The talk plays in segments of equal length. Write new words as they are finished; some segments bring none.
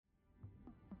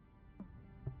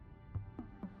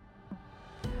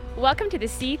Welcome to the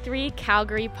C3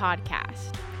 Calgary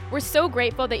podcast. We're so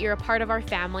grateful that you're a part of our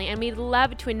family, and we'd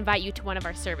love to invite you to one of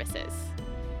our services.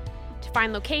 To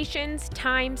find locations,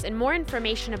 times, and more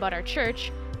information about our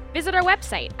church, visit our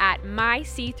website at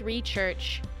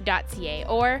myc3church.ca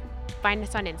or find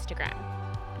us on Instagram.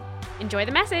 Enjoy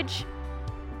the message.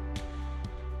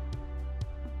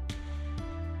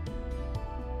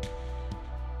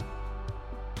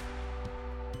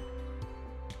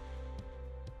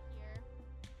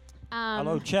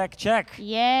 Hello, check.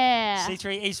 Yeah.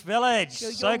 C3 East Village.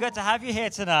 So good to have you here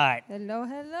tonight.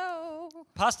 Hello.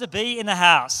 Pastor B in the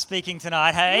house speaking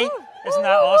tonight. Hey, Woo. isn't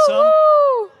that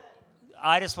awesome?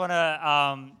 I just want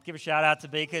to give a shout out to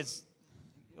B because,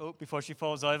 before she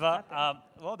falls over,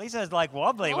 these are like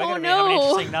wobbly. We're going to be having an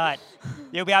interesting night.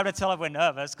 You'll be able to tell if we're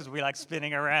nervous because we're like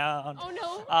spinning around. Oh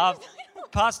no.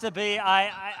 Pastor B,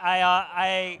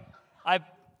 I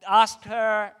asked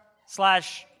her /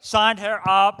 signed her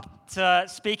up to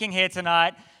speaking here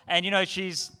tonight, and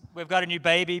we've got a new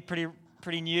baby,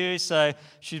 pretty new, so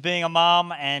she's being a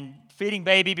mom and feeding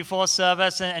baby before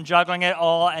service and juggling it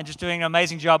all and just doing an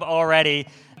amazing job already.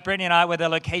 Brittany and I were the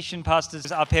location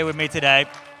pastors up here with me today.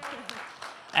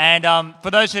 And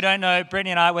for those who don't know,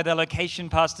 Brittany and I were the location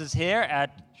pastors here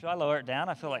at, should I lower it down?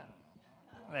 I feel like,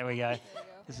 there we go.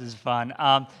 This is fun.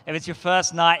 If it's your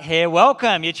first night here,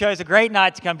 welcome. You chose a great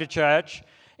night to come to church.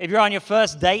 If you're on your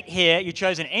first date here, you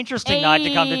chose an interesting night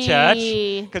to come to church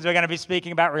because we're going to be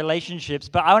speaking about relationships.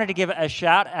 But I wanted to give a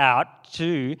shout out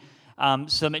to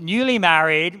some newly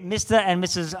married Mr. and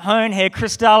Mrs. Hone here,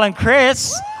 Christelle and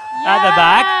Chris at the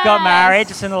back. Got married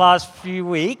just in the last few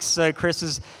weeks. So Chris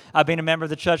has been a member of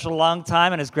the church a long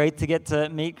time, and it's great to get to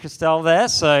meet Christelle there.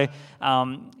 So,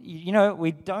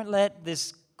 we don't let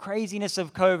this craziness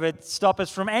of COVID stop us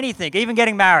from anything, even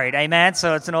getting married. Amen.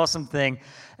 So it's an awesome thing.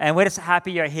 And we're just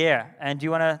happy you're here. And do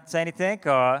you want to say anything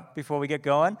or before we get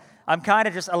going? I'm kind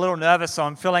of just a little nervous, so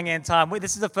I'm filling in time.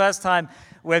 This is the first time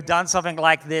we've done something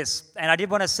like this. And I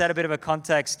did want to set a bit of a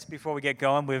context before we get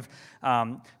going with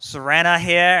Serena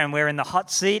here, and we're in the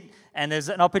hot seat. And there's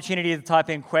an opportunity to type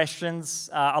in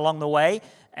questions along the way.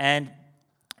 And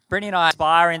Brittany and I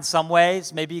inspire in some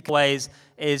ways, maybe ways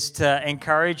is to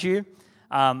encourage you.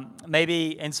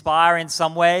 Maybe inspire in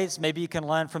some ways. Maybe you can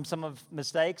learn from some of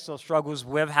mistakes or struggles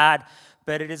we've had,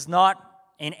 but it is not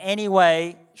in any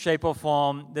way, shape, or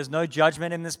form. There's no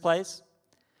judgment in this place.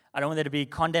 I don't want there to be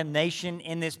condemnation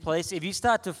in this place. If you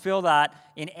start to feel that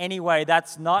in any way,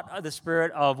 that's not the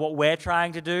spirit of what we're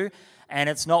trying to do, and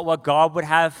it's not what God would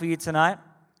have for you tonight.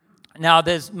 Now,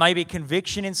 there's maybe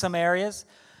conviction in some areas,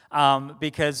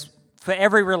 because for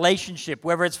every relationship,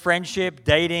 whether it's friendship,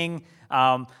 dating,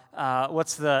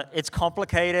 it's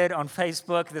complicated on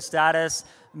Facebook, the status,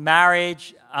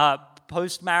 marriage,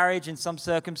 post-marriage in some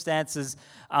circumstances.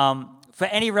 For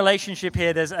any relationship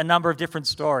here, there's a number of different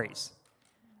stories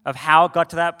of how it got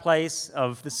to that place,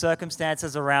 of the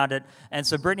circumstances around it. And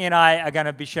so Brittany and I are going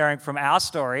to be sharing from our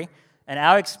story and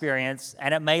our experience,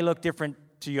 and it may look different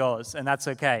to yours, and that's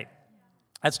okay.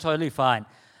 That's totally fine.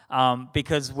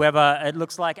 Because whether it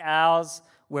looks like ours,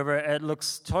 whether it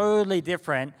looks totally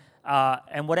different,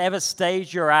 and whatever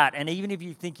stage you're at, and even if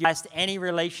you think you lost any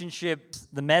relationship,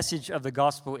 the message of the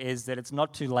gospel is that it's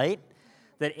not too late,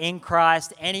 that in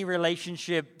Christ, any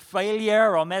relationship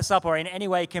failure or mess up or in any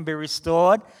way can be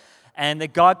restored, and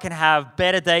that God can have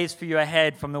better days for you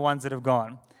ahead from the ones that have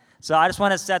gone. So I just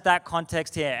want to set that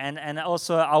context here. And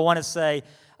also I want to say,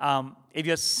 if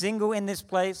you're single in this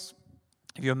place,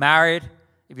 if you're married,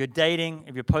 if you're dating,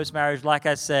 if you're post-marriage, like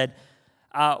I said,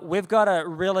 we've got to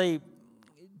really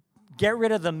get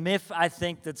rid of the myth, I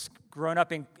think, that's grown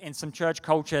up in some church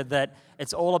culture that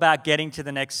it's all about getting to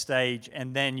the next stage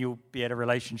and then you'll be at a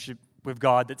relationship with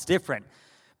God that's different.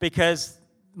 Because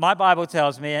my Bible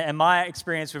tells me, and my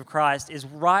experience with Christ is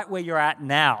right where you're at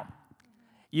now.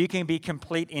 You can be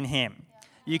complete in Him.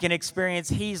 You can experience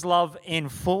His love in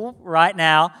full right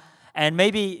now. And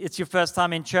maybe it's your first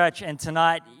time in church and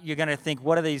tonight you're going to think,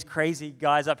 what are these crazy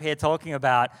guys up here talking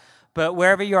about? But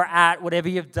wherever you're at, whatever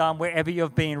you've done, wherever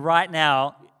you've been right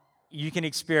now, you can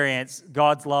experience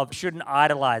God's love. You shouldn't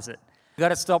idolize it. You've got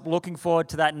to stop looking forward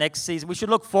to that next season. We should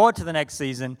look forward to the next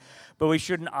season, but we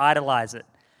shouldn't idolize it.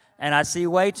 And I see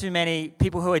way too many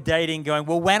people who are dating going,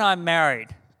 well, when I'm married,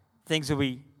 things will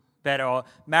be better. Or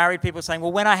married people saying,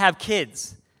 well, when I have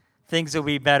kids, things will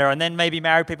be better. And then maybe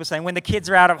married people saying, when the kids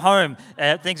are out of home,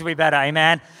 things will be better.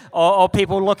 Amen. Or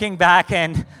people looking back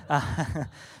and...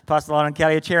 Pastor Lon and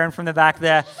Kelly are cheering from the back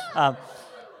there.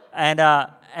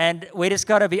 And we just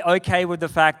got to be okay with the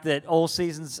fact that all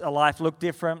seasons of life look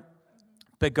different,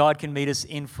 but God can meet us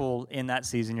in full in that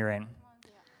season you're in.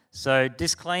 So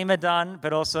disclaimer done,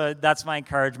 but also that's my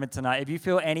encouragement tonight. If you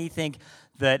feel anything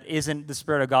that isn't the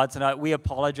Spirit of God tonight, we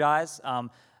apologize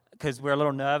because we're a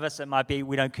little nervous. It might be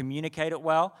we don't communicate it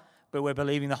well, but we're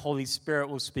believing the Holy Spirit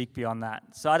will speak beyond that.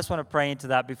 So I just want to pray into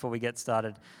that before we get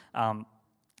started. And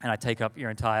I take up your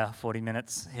entire 40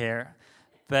 minutes here.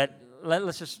 But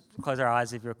let's just close our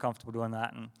eyes if you're comfortable doing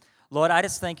that. And Lord, I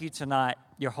just thank you tonight,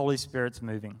 your Holy Spirit's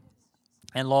moving.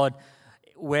 And Lord,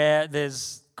 where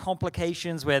there's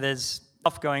complications, where there's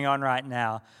stuff going on right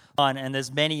now, and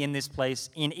there's many in this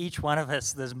place, in each one of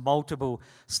us, there's multiple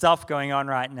stuff going on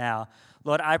right now.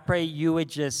 Lord, I pray you would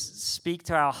just speak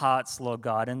to our hearts, Lord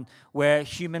God, and where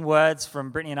human words from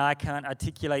Brittany and I can't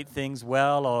articulate things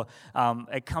well or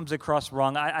it comes across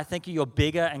wrong, I thank you're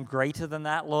bigger and greater than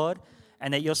that, Lord,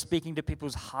 and that you're speaking to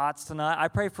people's hearts tonight. I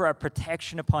pray for a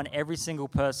protection upon every single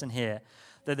person here,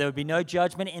 that there would be no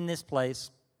judgment in this place.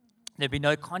 There'd be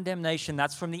no condemnation.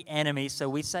 That's from the enemy. So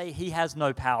we say he has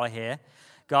no power here,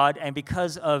 God. And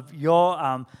because of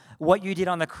your what you did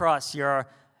on the cross, your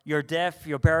death,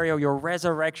 your burial, your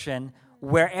resurrection,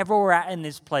 wherever we're at in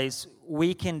this place,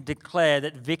 we can declare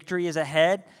that victory is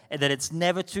ahead and that it's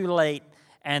never too late,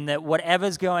 and that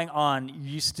whatever's going on,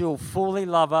 you still fully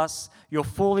love us, you're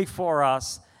fully for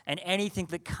us, and anything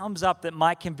that comes up that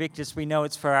might convict us, we know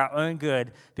it's for our own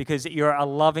good because you're a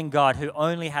loving God who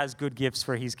only has good gifts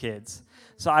for his kids.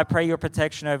 So I pray your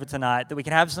protection over tonight, that we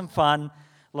can have some fun,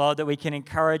 Lord, that we can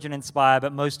encourage and inspire,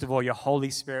 but most of all, your Holy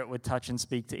Spirit would touch and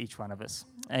speak to each one of us.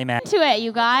 Amen. To it,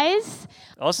 you guys.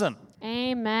 Awesome.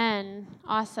 Amen.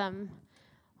 Awesome.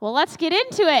 Well, let's get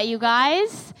into it, you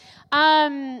guys.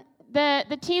 The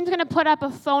team's going to put up a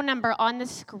phone number on the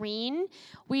screen.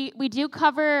 We do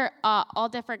cover all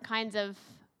different kinds of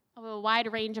a wide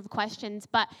range of questions,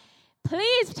 but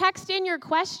please text in your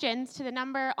questions to the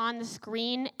number on the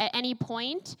screen at any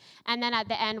point, and then at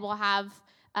the end we'll have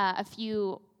a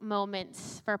few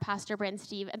moments for Pastor Brent and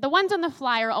Steve. The ones on the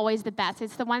fly are always the best.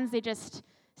 It's the ones they just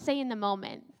say in the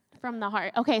moment from the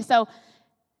heart. Okay, so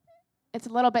it's a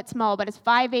little bit small, but it's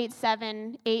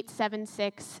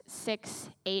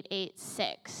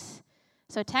 587-876-6886.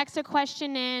 So text a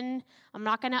question in. I'm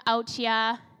not going to out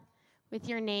you with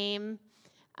your name.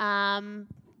 So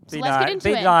let's get into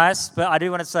it. Be nice, but I do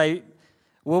want to say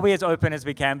we'll be as open as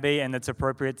we can be, and it's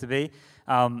appropriate to be.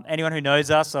 Anyone who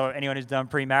knows us or anyone who's done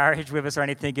pre-marriage with us or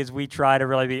anything is we try to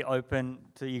really be open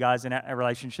to you guys in a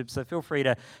relationship. So feel free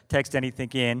to text anything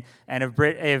in. And if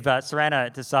Serena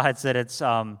decides that it's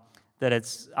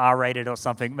R-rated or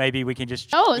something, maybe we can just...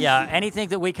 Oh. Yeah, anything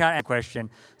that we can't question.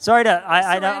 Sorry to...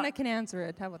 Serena can answer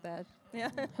it. How about that? Yeah.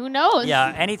 Who knows?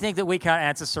 Yeah, anything that we can't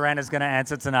answer, Serena's going to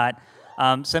answer tonight.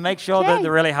 So make sure that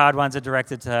the really hard ones are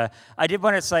directed to her. I did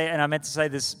want to say, and I meant to say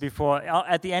this before,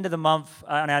 at the end of the month,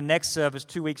 on our next service,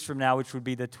 2 weeks from now, which would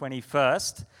be the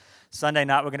 21st, Sunday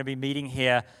night, we're going to be meeting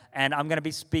here, and I'm going to be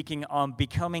speaking on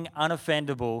becoming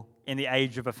unoffendable in the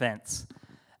age of offense.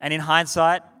 And in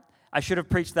hindsight, I should have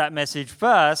preached that message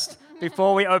first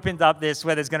before we opened up this,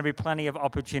 where there's going to be plenty of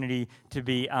opportunity to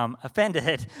be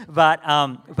offended. But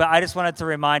I just wanted to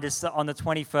remind us that on the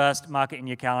 21st, mark it in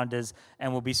your calendars,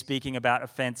 and we'll be speaking about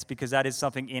offense, because that is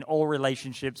something in all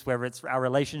relationships, whether it's our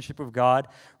relationship with God,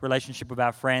 relationship with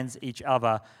our friends, each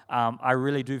other. I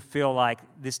really do feel like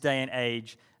this day and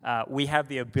age, we have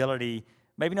the ability,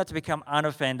 maybe not to become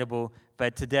unoffendable,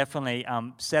 but to definitely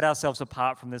set ourselves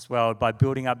apart from this world by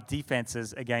building up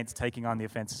defenses against taking on the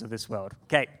offenses of this world.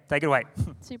 Okay, take it away.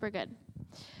 Super good.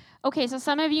 Okay, so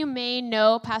some of you may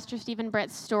know Pastor Stephen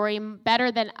Brett's story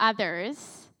better than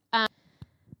others.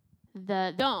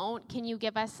 Can you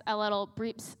give us a little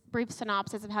brief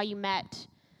synopsis of how you met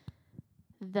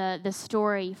the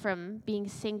story from being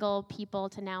single people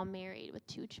to now married with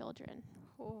 2 children?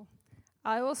 Cool.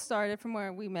 I will start it from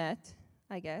where we met,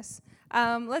 I guess.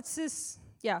 I'll start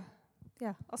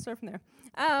from there.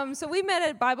 So we met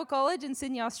at Bible College in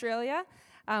Sydney, Australia.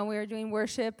 We were doing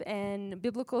worship and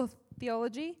biblical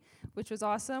theology, which was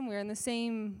awesome. We were in the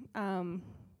same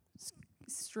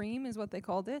stream, is what they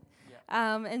called it.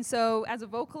 Yeah. And so as a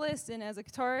vocalist and as a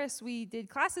guitarist, we did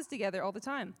classes together all the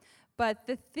time. But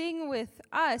the thing with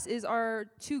us is our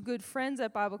 2 good friends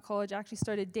at Bible College actually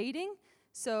started dating.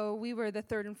 So we were the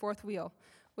 3rd and 4th wheel,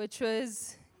 which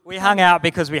was... We hung out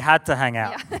because we had to hang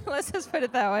out. Yeah, let's just put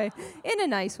it that way, in a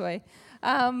nice way.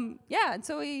 And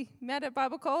so we met at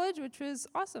Bible College, which was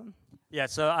awesome. Yeah,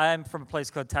 so I'm from a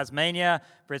place called Tasmania.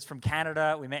 Britt's from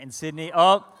Canada. We met in Sydney.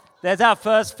 Oh, there's our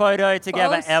first photo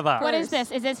together Post ever. What is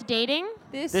this? Is this dating?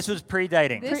 This was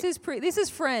pre-dating. This is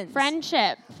friends.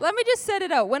 Friendship. Let me just set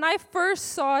it out. When I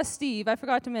first saw Steve, I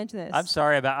forgot to mention this. I'm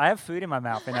sorry I have food in my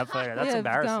mouth in that photo. That's Yeah,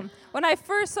 embarrassing. dumb. When I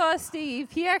first saw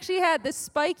Steve, he actually had the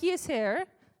spikiest hair.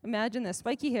 Imagine this,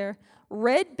 spiky hair,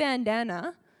 red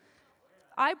bandana,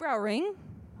 eyebrow ring,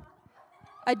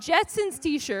 a Jetsons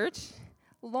t-shirt,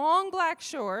 long black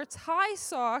shorts, high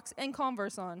socks, and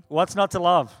Converse on. What's not to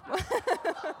love?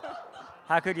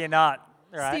 How could you not?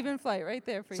 Right? Stephen Flight, right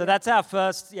there for you. So that's our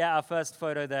first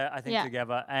photo there, I think, Yeah.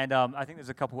 together. And I think there's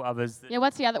a couple others. That Yeah,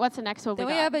 what's the next one Then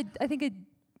we we got? have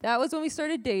that was when we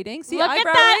started dating. See, Look at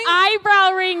eyebrow that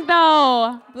eyebrow ring, though.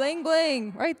 ring, bling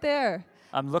bling, right there.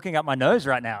 I'm looking up my nose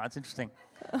right now. That's interesting.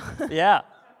 Yeah.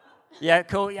 Yeah,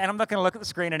 cool. And I'm not going to look at the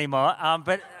screen anymore.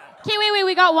 But Okay, wait.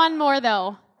 We got one more,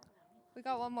 though. We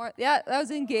got one more. Yeah, that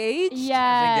was engaged.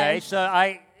 Yes. engaged.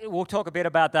 So we'll talk a bit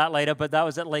about that later, but that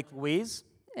was at Lake Louise.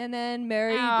 And then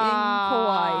married in We got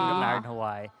Kauai. married in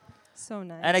Hawaii. So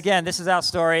nice. And again, this is our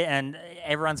story, and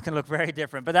everyone's going to look very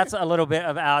different. But that's a little bit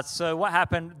of ours. So what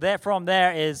happened from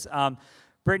there is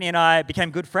Brittany and I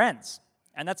became good friends.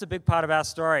 And that's a big part of our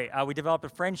story. We developed a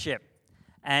friendship.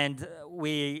 And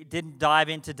we didn't dive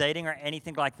into dating or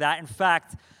anything like that. In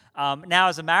fact, now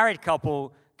as a married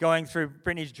couple, going through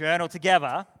Brittany's journal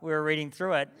together, we were reading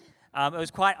through it. It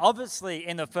was quite obviously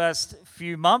in the first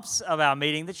few months of our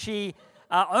meeting that she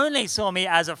only saw me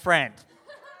as a friend.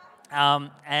 I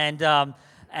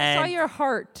saw your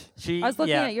heart. I was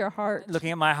looking at your heart.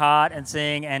 Looking at my heart and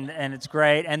seeing, and it's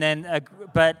great. And then,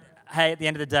 but hey, at the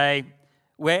end of the day,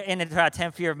 we're into our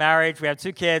 10th year of marriage. We have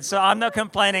 2 kids, so I'm not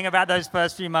complaining about those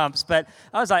first few months. But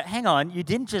I was like, hang on, you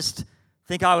didn't just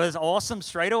think I was awesome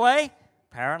straight away?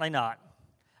 Apparently not.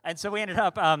 And so we ended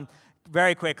up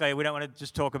very quickly. We don't want to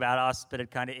just talk about us, but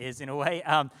it kind of is in a way.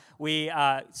 We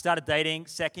started dating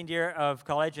second year of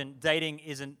college, and dating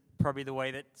isn't probably the way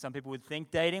that some people would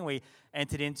think dating. We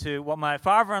entered into what my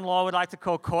father-in-law would like to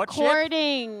call courtship.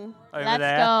 Courting. Over Let's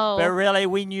there. go. But really,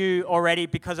 we knew already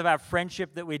because of our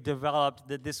friendship that we developed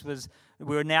that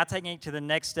we were now taking it to the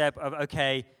next step of,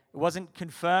 okay, it wasn't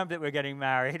confirmed that we're getting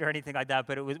married or anything like that,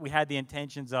 but we had the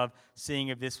intentions of seeing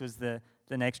if this was the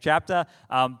next chapter.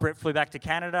 Britt flew back to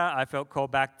Canada. I felt called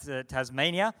back to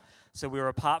Tasmania. So we were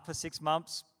apart for 6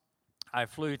 months. I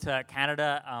flew to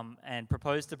Canada and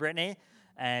proposed to Brittany.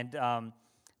 And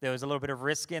there was a little bit of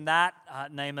risk in that.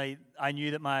 Namely, I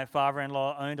knew that my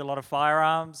father-in-law owned a lot of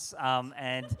firearms,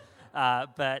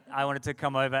 but I wanted to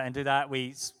come over and do that.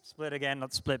 We split again,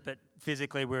 not split, but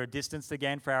physically we were distanced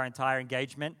again for our entire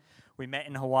engagement. We met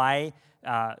in Hawaii,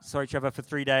 saw each other for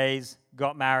 3 days,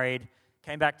 got married,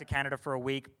 came back to Canada for a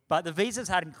week, but the visas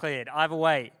hadn't cleared either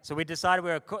way. So we decided we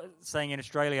were staying in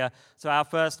Australia. So our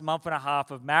first month and a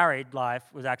half of married life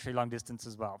was actually long distance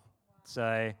as well.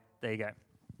 So there you go.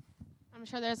 I'm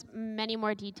sure there's many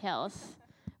more details,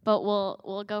 but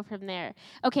we'll go from there.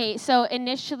 Okay, so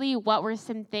initially, what were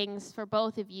some things for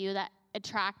both of you that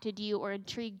attracted you or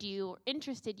intrigued you or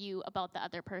interested you about the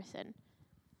other person?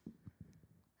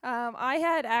 I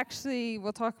had actually,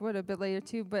 we'll talk about it a bit later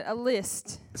too, but a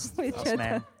list.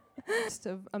 List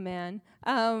of a man.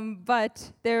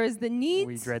 But there is the needs.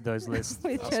 We dread those lists.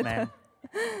 There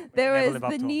Never was live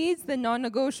up the to 'em. needs, the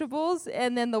non-negotiables,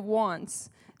 and then the wants.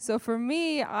 So for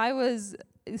me, I was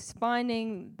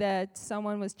finding that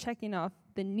someone was checking off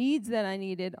the needs that I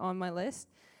needed on my list.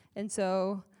 And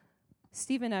so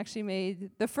Stephen actually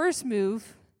made the first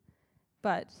move,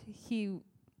 but he...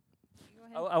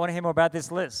 I want to hear more about this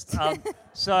list.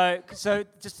 So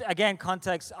just again,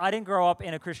 context. I didn't grow up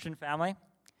in a Christian family.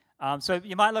 So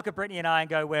you might look at Brittany and I and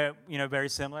go, we're very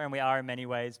similar, and we are in many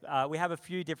ways. We have a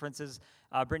few differences.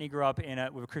 Brittany grew up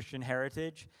with a Christian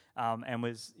heritage and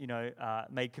was,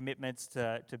 made commitments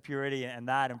to purity and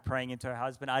that, and praying into her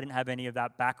husband. I didn't have any of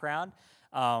that background.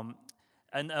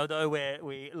 And although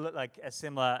we look like a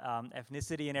similar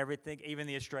ethnicity and everything, even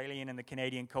the Australian and the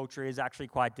Canadian culture is actually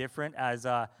quite different,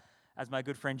 as my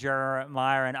good friend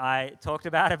Jeremiah and I talked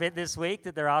about a bit this week,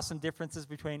 that there are some differences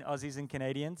between Aussies and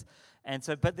Canadians. And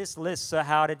so, but this list, so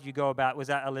how did you go about, was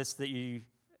that a list that you,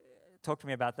 talk to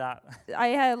me about that. I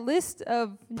had a list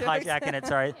of... Hijacking it,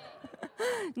 sorry.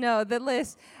 No, the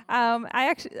list. I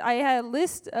had a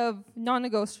list of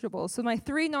non-negotiables. So my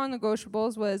 3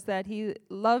 non-negotiables was that he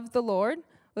loved the Lord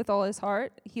with all his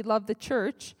heart, he loved the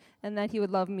church, and that he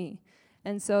would love me.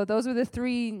 And so those were the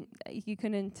 3 you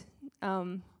couldn't...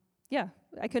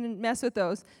 I couldn't mess with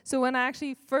those. So when I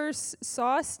actually first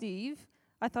saw Steve,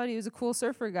 I thought he was a cool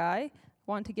surfer guy,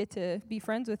 wanted to get to be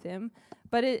friends with him.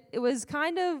 But it was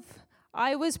kind of,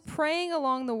 I was praying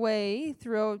along the way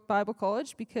throughout Bible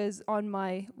college because on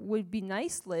my would be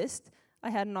nice list, I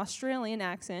had an Australian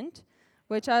accent,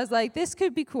 which I was like, this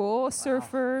could be cool, a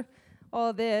surfer,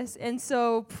 all this. And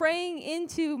so praying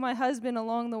into my husband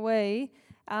along the way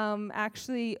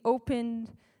actually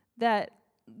opened that,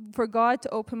 for God to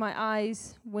open my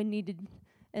eyes when needed.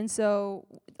 And so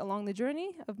along the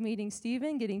journey of meeting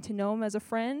Stephen, getting to know him as a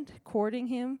friend, courting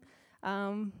him,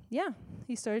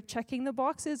 he started checking the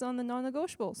boxes on the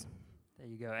non-negotiables. There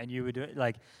you go. And you were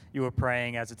you were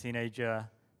praying as a teenager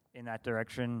in that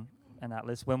direction and that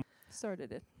list. When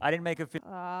Started it. I didn't make a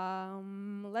I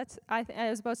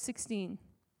was about 16.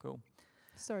 cool.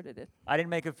 Started it. I didn't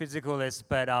make a physical list,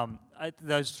 but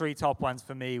those 3 top ones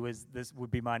for me would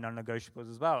be my non-negotiables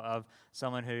as well, of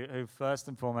someone who first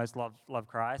and foremost loved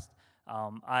Christ.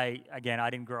 I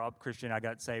didn't grow up Christian. I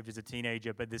got saved as a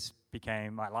teenager, but this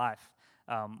became my life.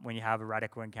 When you have a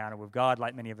radical encounter with God,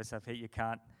 like many of us have hit,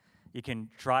 you can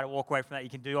try to walk away from that. You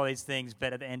can do all these things,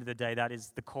 but at the end of the day, that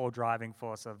is the core driving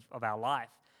force of our life.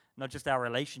 Not just our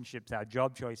relationships, our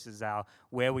job choices,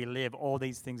 where we live. All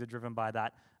these things are driven by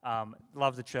that.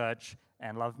 Love the church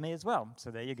and love me as well.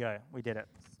 So there you go. We did it.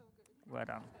 So good. Well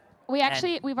done.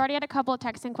 We've already had a couple of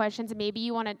texting questions, and maybe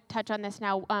you want to touch on this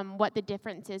now, what the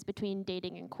difference is between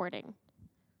dating and courting.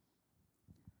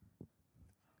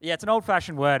 Yeah, it's an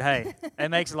old-fashioned word, hey. It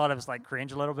makes a lot of us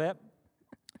cringe a little bit.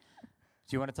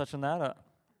 Do you want to touch on that? Or?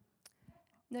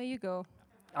 No, you go.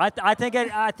 I think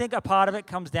a part of it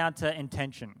comes down to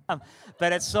intention,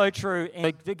 but it's so true.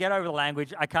 To get over the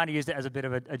language, I kind of used it as a bit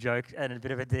of a joke and a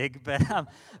bit of a dig,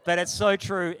 but it's so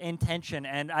true, intention.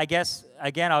 And I guess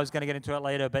again, I was going to get into it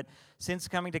later, but since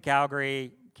coming to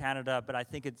Calgary, Canada, but I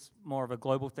think it's more of a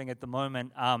global thing at the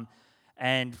moment.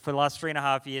 And for the last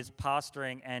 3.5 years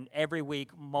pastoring, and every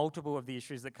week, multiple of the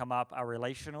issues that come up are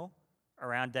relational,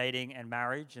 around dating and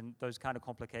marriage and those kind of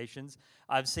complications.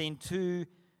 I've seen 2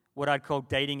 what I'd call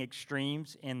dating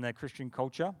extremes in the Christian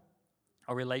culture,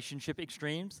 or relationship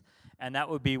extremes, and that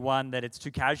would be one that it's too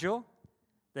casual,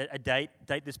 that a date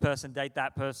this person, date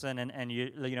that person, and you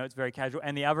know it's very casual.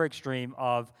 And the other extreme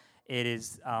of it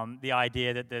is the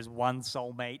idea that there's one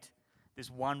soulmate, this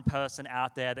one person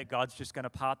out there that God's just going to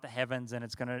part the heavens, and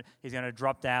he's going to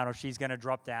drop down, or she's going to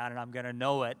drop down, and I'm going to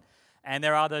know it. And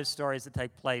there are those stories that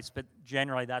take place, but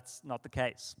generally that's not the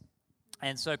case.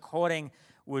 And so courting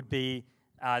would be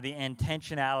the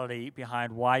intentionality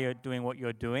behind why you're doing what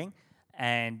you're doing,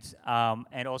 and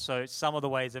also some of the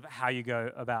ways of how you go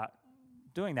about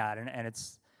doing that. And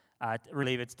it's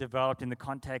really, it's developed in the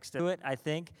context of it, I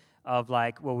think, of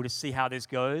we'll just see how this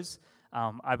goes.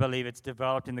 I believe it's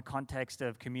developed in the context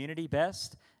of community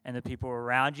best and the people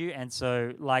around you. And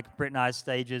so like Britt and I's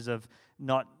stages of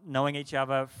not knowing each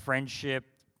other, friendship,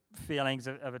 feelings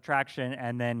of attraction,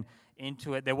 and then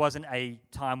into it, there wasn't a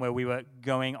time where we were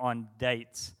going on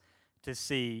dates to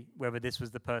see whether this was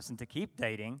the person to keep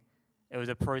dating. It was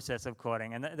a process of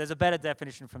courting. And there's a better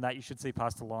definition from that. You should see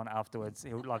Pastor Lon afterwards.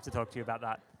 He would love to talk to you about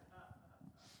that.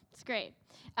 It's great.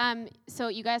 So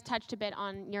you guys touched a bit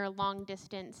on your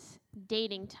long-distance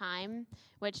dating time,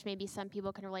 which maybe some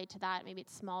people can relate to that. Maybe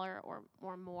it's smaller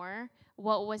or more.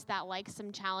 What was that like?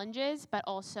 Some challenges, but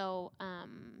also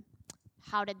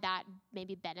how did that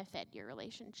maybe benefit your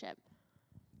relationship?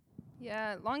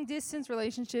 Yeah, long-distance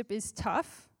relationship is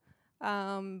tough,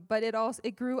 but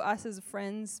it grew us as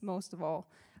friends most of all.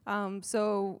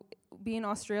 So being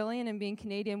Australian and being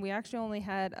Canadian, we actually only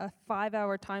had a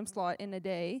 5-hour time slot in a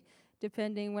day,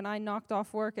 depending when I knocked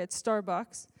off work at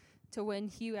Starbucks to when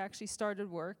he actually started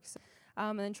work.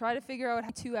 And then try to figure out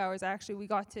how 2 hours, actually, we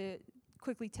got to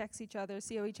quickly text each other,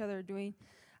 see how each other are doing,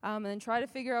 and then try to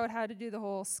figure out how to do the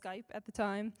whole Skype at the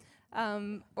time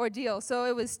ordeal. So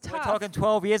it was tough. We're talking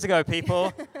 12 years ago,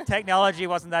 people. Technology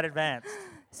wasn't that advanced.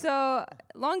 So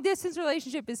long-distance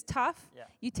relationship is tough. Yeah.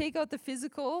 You take out the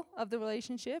physical of the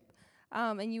relationship,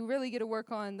 and you really get to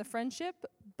work on the friendship.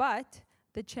 But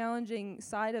the challenging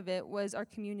side of it was our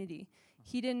community.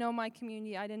 He didn't know my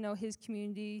community. I didn't know his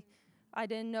community. I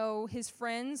didn't know his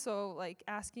friends. So,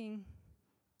 asking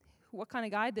what kind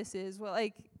of guy this is. Well,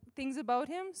 things about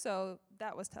him. So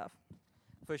that was tough.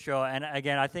 For sure. And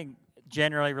again, I think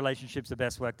generally relationships are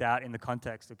best worked out in the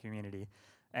context of community.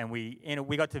 And we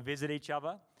got to visit each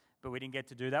other, but we didn't get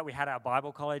to do that. We had our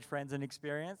Bible college friends and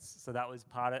experience, so that was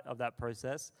part of that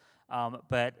process.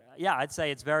 But yeah, I'd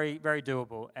say it's very, very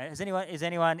doable. Is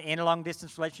anyone in a long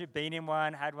distance relationship, been in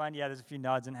one, had one? Yeah, there's a few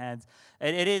nods and hands.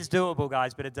 It is doable,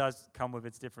 guys, but it does come with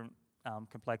its different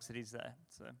complexities there.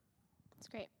 So that's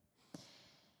great.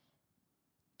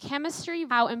 Chemistry.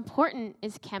 How important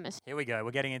is chemistry? Here we go.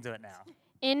 We're getting into it now.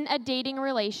 In a dating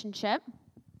relationship,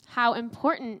 How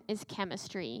important is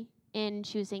chemistry in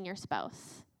choosing your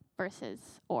spouse versus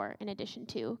or in addition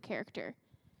to character?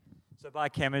 So by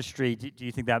chemistry, do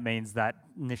you think that means that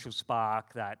initial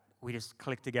spark that we just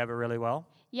click together really well?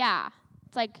 Yeah.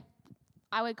 It's like,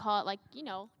 I would call it like, you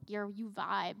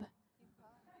vibe.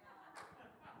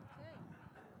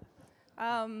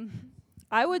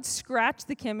 I would scratch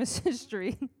the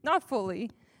chemistry, not fully,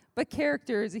 but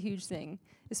character is a huge thing.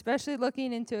 Especially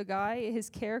looking into a guy, his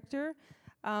character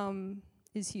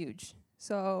is huge.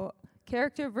 So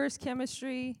character versus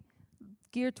chemistry,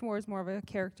 geared towards more of a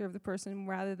character of the person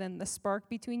rather than the spark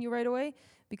between you right away.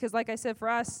 Because like I said, for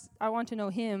us, I want to know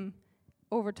him.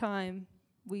 Over time,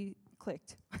 we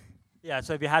clicked. Yeah,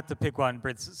 so if you had to pick one,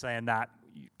 Brit's saying that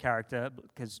character,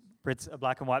 because Brit's a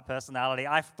black and white personality.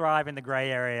 I thrive in the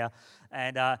gray area,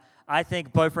 and I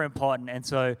think both are important. And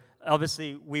so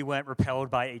obviously we weren't repelled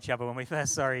by each other when we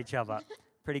first saw each other.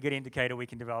 Pretty good indicator we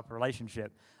can develop a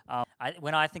relationship.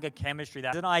 When I think of chemistry,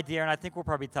 that's an idea, and I think we'll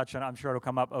probably touch on it, I'm sure it'll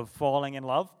come up, of falling in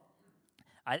love.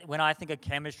 When I think of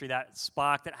chemistry, that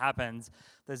spark that happens,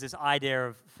 there's this idea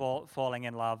of falling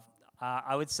in love.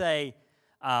 I would say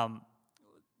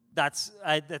that's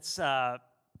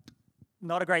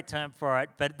not a great term for it,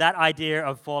 but that idea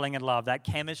of falling in love, that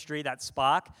chemistry, that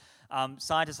spark,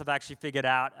 scientists have actually figured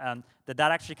out that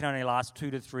actually can only last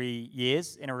 2 to 3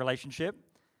 years in a relationship.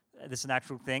 This is an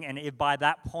actual thing. And if by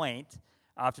that point,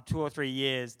 after 2 or 3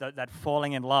 years, that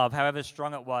falling in love, however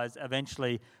strong it was,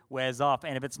 eventually wears off.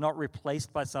 And if it's not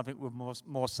replaced by something with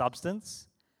more substance,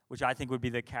 which I think would be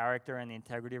the character and the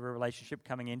integrity of a relationship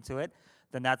coming into it,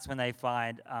 then that's when they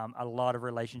find a lot of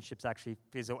relationships actually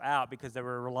fizzle out because they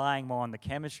were relying more on the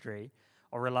chemistry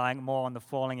or relying more on the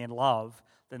falling in love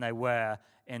than they were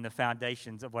in the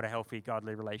foundations of what a healthy,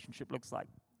 godly relationship looks like.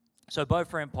 So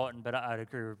both are important, but I'd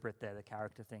agree with Brit there. The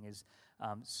character thing is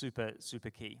super, super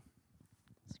key.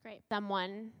 That's great.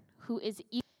 Someone who is...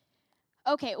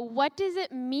 Okay, what does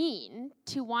it mean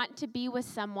to want to be with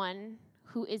someone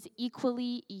who is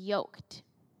equally yoked?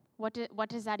 What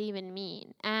does that even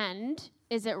mean? And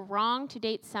is it wrong to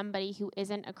date somebody who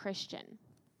isn't a Christian?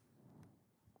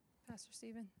 Pastor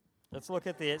Stephen. Let's look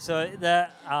at the...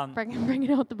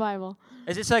 Bring out the Bible.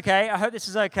 Is this okay? I hope this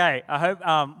is okay. I hope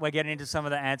we're getting into some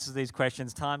of the answers to these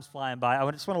questions. Time's flying by.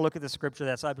 I just want to look at the scripture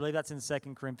there. So I believe that's in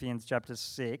 2 Corinthians chapter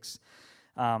 6.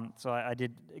 So I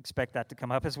did expect that to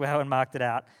come up as well and marked it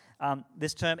out.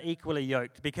 This term equally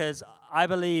yoked, because I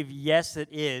believe, yes, it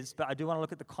is, but I do want to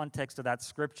look at the context of that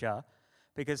scripture,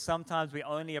 because sometimes we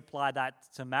only apply that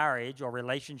to marriage or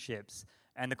relationships,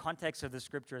 and the context of the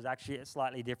scripture is actually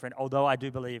slightly different, although I do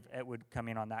believe it would come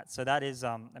in on that. So that is,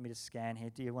 let me just scan here.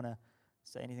 Do you want to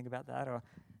say anything about that? Or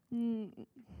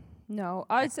No.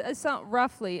 It's not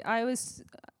roughly.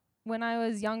 When I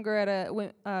was younger at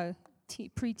a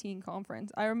preteen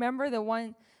conference, I remember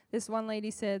this one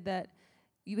lady said that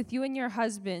with you and your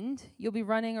husband, you'll be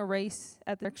running a race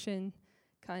at the direction,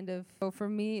 kind of. So for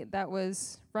me, that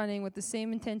was running with the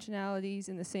same intentionalities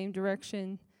in the same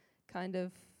direction, kind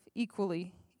of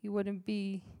equally. You wouldn't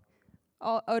be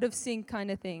all out of sync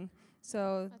kind of thing.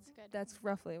 So that's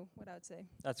roughly what I would say.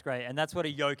 That's great. And that's what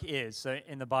a yoke is. So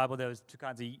in the Bible, there was 2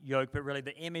 kinds of yoke, but really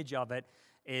the image of it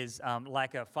is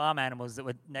like farm animals that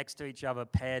were next to each other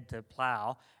paired to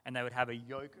plow, and they would have a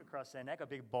yoke across their neck, a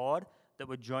big board that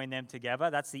would join them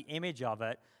together. That's the image of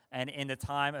it. And in the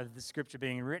time of the scripture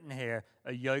being written here,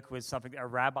 a yoke was something that a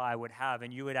rabbi would have,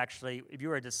 and you would actually, if you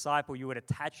were a disciple, you would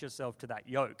attach yourself to that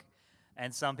yoke.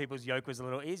 And some people's yoke was a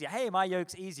little easier. Hey, my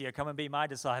yoke's easier. Come and be my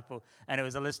disciple. And it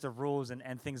was a list of rules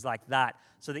and things like that.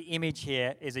 So the image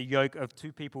here is a yoke of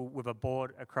 2 people with a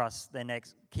board across their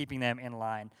necks, keeping them in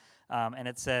line. And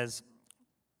it says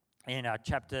in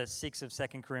chapter 6 of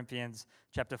 2 Corinthians,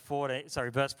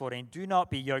 verse 14, do not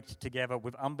be yoked together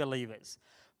with unbelievers.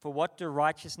 For what do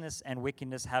righteousness and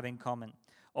wickedness have in common?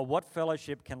 Or what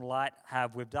fellowship can light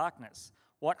have with darkness?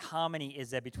 What harmony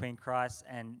is there between Christ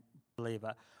and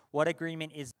believer? What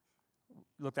agreement is,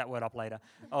 look that word up later.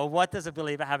 Or what does a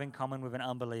believer have in common with an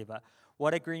unbeliever?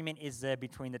 What agreement is there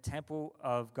between the temple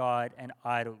of God and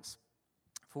idols?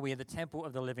 For we are the temple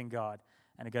of the living God.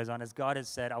 And it goes on, as God has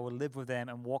said, I will live with them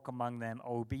and walk among them. I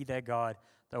will be their God.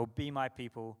 They will be my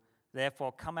people.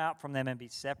 Therefore, come out from them and be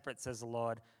separate, says the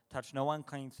Lord. Touch no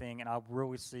unclean thing, and I will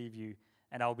receive you.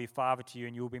 And I will be father to you,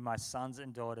 and you will be my sons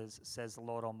and daughters, says the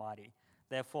Lord Almighty.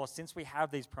 Therefore, since we have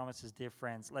these promises, dear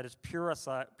friends, let us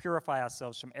purify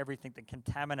ourselves from everything that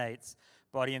contaminates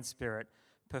body and spirit,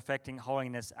 perfecting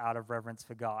holiness out of reverence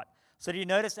for God. So do you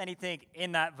notice anything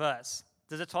in that verse?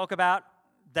 Does it talk about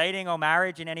dating or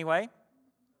marriage in any way?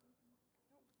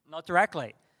 Not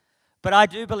directly. But I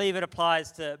do believe it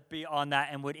applies to beyond that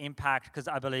and would impact, because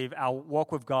I believe our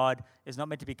walk with God is not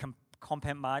meant to be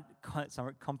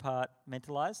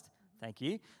compartmentalized. Thank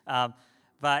you.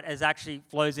 But it actually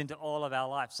flows into all of our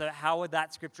life. So how would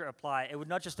that scripture apply? It would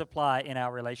not just apply in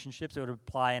our relationships. It would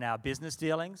apply in our business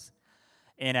dealings,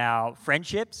 in our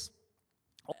friendships.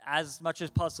 As much as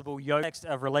possible, context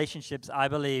of relationships, I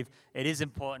believe it is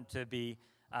important to be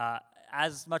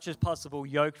as much as possible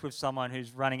yoked with someone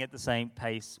who's running at the same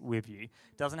pace with you.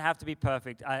 It doesn't have to be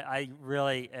perfect.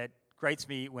 It grates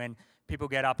me when people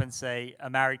get up and say a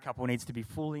married couple needs to be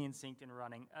fully in sync and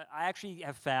running. I actually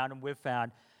have found, and we've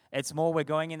found, it's more we're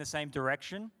going in the same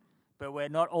direction, but we're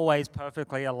not always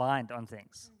perfectly aligned on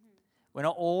things. Mm-hmm. We're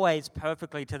not always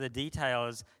perfectly to the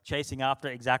details chasing after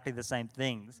exactly the same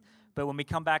things. Mm-hmm. But when we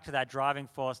come back to that driving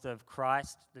force of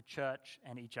Christ, the church,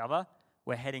 and each other,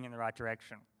 we're heading in the right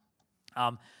direction.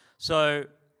 So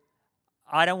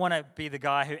I don't want to be the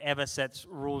guy who ever sets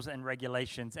rules and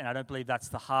regulations, and I don't believe that's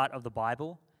the heart of the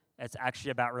Bible. It's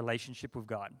actually about relationship with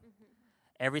God. Mm-hmm.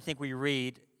 Everything we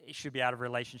read, it should be out of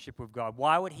relationship with God.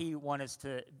 Why would he want us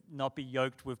to not be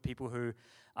yoked with people who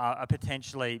are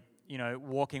potentially,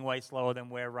 walking way slower than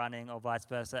we're running, or vice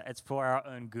versa? It's for our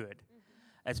own good.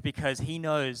 Mm-hmm. It's because he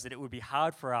knows that it would be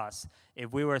hard for us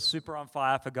if we were super on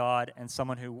fire for God and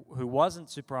someone who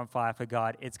wasn't super on fire for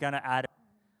God. It's going to add,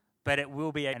 but it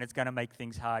will be, and it's going to make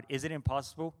things hard. Is it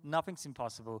impossible? Nothing's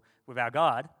impossible with our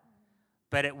God,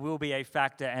 but it will be a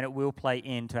factor, and it will play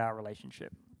into our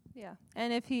relationship. Yeah,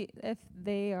 and if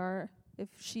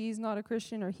she's not a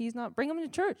Christian or he's not, bring him to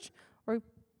church or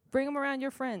bring him around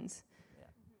your friends. Yeah.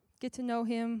 Get to know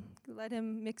him, let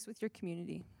him mix with your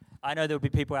community. I know there will be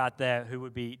people out there who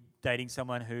would be dating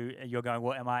someone who you're going,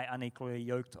 well, am I unequally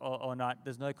yoked or not?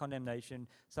 There's no condemnation,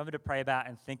 something to pray about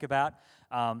and think about.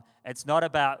 It's not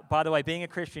about, by the way, being a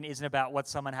Christian isn't about what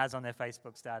someone has on their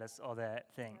Facebook status or their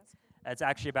thing. It's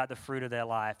actually about the fruit of their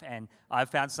life. And I've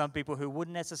found some people who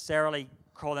wouldn't necessarily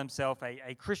call themselves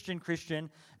a Christian,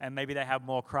 and maybe they have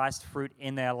more Christ fruit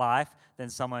in their life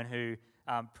than someone who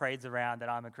parades around that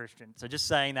I'm a Christian. So just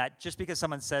saying that, just because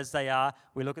someone says they are,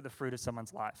 we look at the fruit of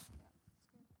someone's life.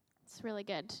 It's really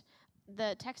good.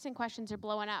 The texting questions are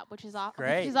blowing up, which is awesome.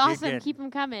 Great. Which is awesome. Keep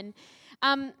them coming.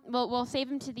 We'll save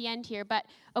them to the end here. But,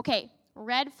 okay,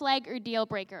 red flag or deal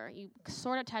breaker? You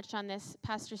sort of touched on this,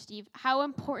 Pastor Steve. How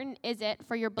important is it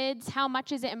for your kids? How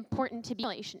much is it important to be in a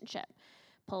relationship?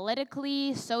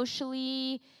 Politically,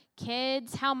 socially,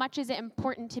 kids, how much is it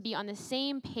important to be on the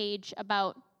same page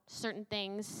about certain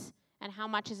things, and how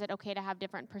much is it okay to have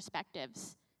different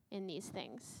perspectives in these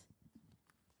things?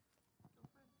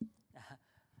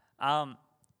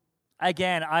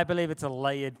 Again, I believe it's a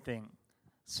layered thing.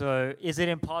 So is it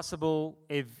impossible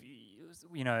if,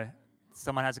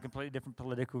 someone has a completely different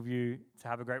political view to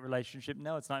have a great relationship?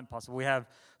 No, it's not impossible. We have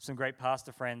some great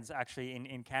pastor friends actually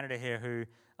in Canada here who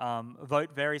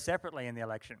vote very separately in the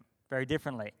election, very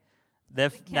differently. They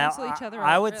cancel each other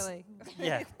out, really.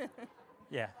 Yeah.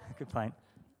 Yeah, good point.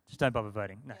 Just don't bother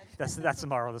voting. No, that's the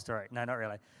moral of the story. No, not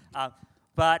really.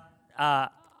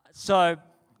 So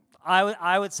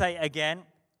I would say, again,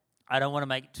 I don't want to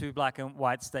make too black and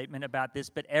white statement about this,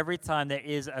 but every time there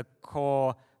is a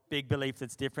core big belief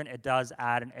that's different, it does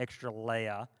add an extra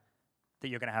layer that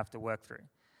you're going to have to work through.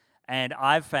 And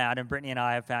I've found, and Brittany and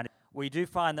I have found, we do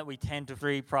find that we tend to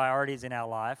three priorities in our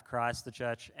life, Christ, the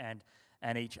church, and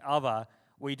each other.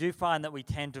 We do find that we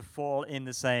tend to fall in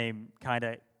the same kind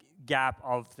of gap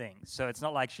of things. So it's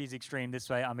not like she's extreme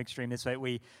this way, I'm extreme this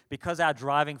way. Because our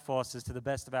driving forces, to the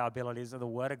best of our abilities, are the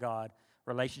Word of God,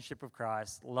 relationship with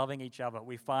Christ, loving each other,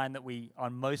 we find that we,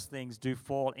 on most things, do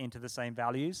fall into the same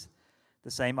values, the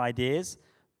same ideas,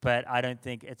 but I don't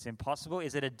think it's impossible.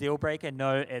 Is it a deal breaker?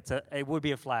 No, it would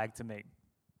be a flag to me.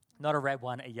 Not a red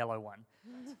one, a yellow one.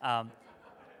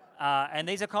 And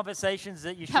these are conversations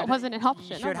that you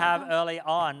should have early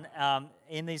on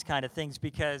in these kind of things,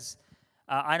 because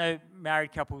I know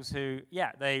married couples who,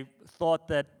 they thought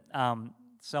that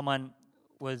someone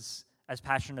was as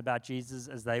passionate about Jesus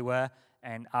as they were,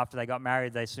 and after they got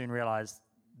married, they soon realized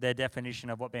their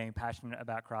definition of what being passionate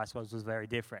about Christ was very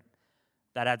different.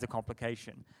 That adds a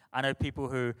complication. I know people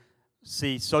who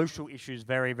see social issues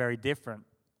very, very different.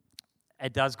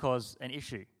 It does cause an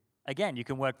issue. Again, you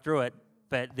can work through it,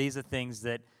 but these are things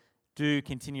that do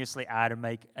continuously add and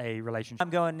make a relationship. I'm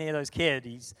going near those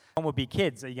kids. One would be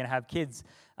kids. Are you going to have kids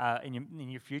in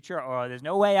your future? Or there's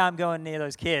no way I'm going near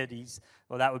those kids.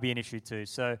 Well, that would be an issue too.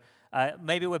 So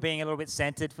maybe we're being a little bit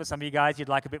centered for some of you guys. You'd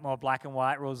like a bit more black and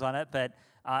white rules on it, but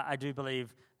I do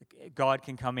believe God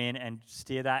can come in and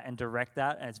steer that and direct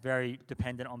that, and it's very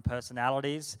dependent on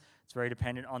personalities. It's very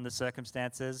dependent on the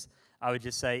circumstances. I would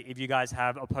just say if you guys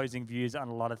have opposing views on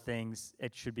a lot of things,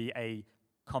 it should be a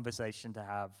conversation to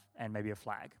have and maybe a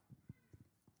flag.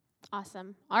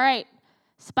 Awesome. All right.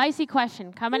 Spicy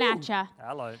question coming at ya.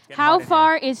 Hello. It's getting How hot in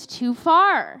far here. is too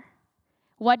far?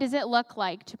 What does it look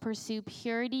like to pursue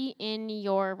purity in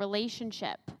your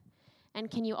relationship? And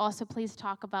can you also please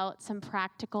talk about some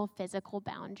practical physical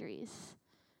boundaries?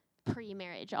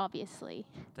 Pre-marriage, obviously.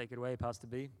 Take it away, Pastor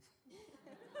B.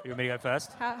 You want me to go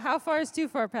first? How far is too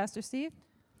far, Pastor Steve?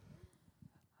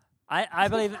 I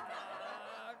believe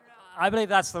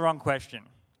that's the wrong question.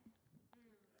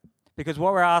 Because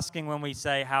what we're asking when we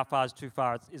say how far is too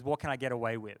far is what can I get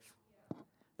away with?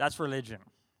 That's religion.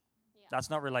 Yeah. That's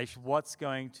not relation.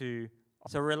 So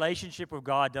a relationship with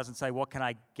God doesn't say what can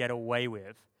I get away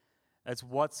with. It's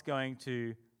what's going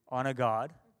to honor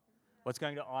God, what's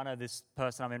going to honor this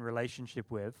person I'm in relationship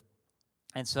with.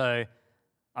 And so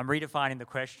I'm redefining the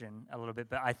question a little bit,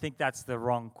 but I think that's the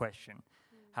wrong question.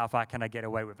 How far can I get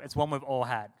away with? It's one we've all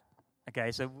had.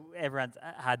 Okay, so everyone's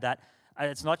had that.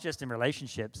 It's not just in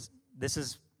relationships. This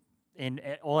is in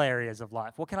all areas of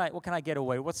life. What can I get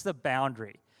away with? What's the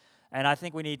boundary? And I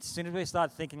think as soon as we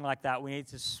start thinking like that, we need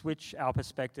to switch our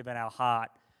perspective and our heart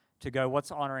to go,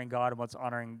 what's honoring God and what's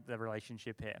honoring the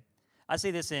relationship here? I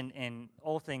see this in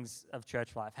all things of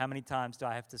church life. How many times do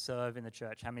I have to serve in the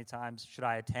church? How many times should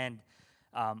I attend?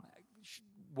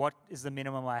 What is the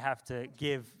minimum I have to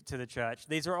give to the church?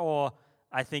 These are all,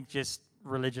 I think, just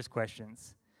religious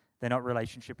questions. They're not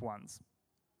relationship ones.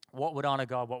 What would honor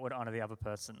God? What would honor the other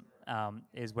person?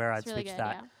 Is where I'd really switch good,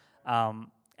 that. yeah.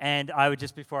 And I would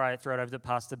just, before I throw it over to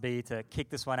Pastor B to kick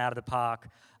this one out of the park,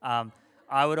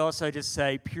 I would also just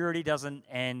say purity doesn't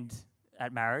end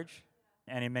at marriage,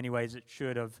 and in many ways it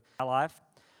should of our life.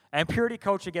 And purity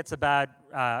culture gets a bad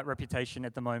reputation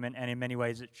at the moment, and in many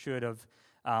ways it should of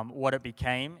what it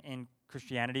became in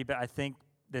Christianity. But I think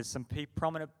there's some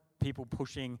prominent people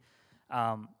pushing,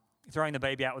 throwing the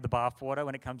baby out with the bathwater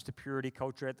when it comes to purity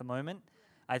culture at the moment.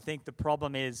 I think the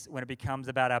problem is when it becomes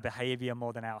about our behavior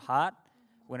more than our heart,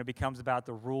 when it becomes about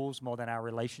the rules more than our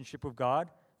relationship with God,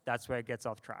 that's where it gets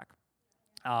off track.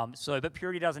 But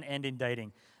purity doesn't end in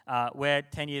dating. We're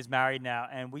 10 years married now,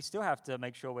 and we still have to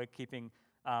make sure we're keeping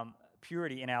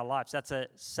purity in our lives. That's a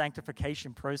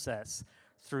sanctification process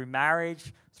through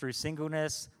marriage, through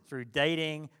singleness, through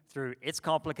dating, through it's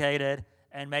complicated,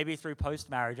 and maybe through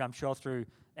post-marriage. I'm sure through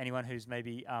anyone who's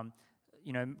maybe,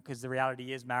 because the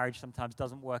reality is marriage sometimes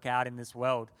doesn't work out in this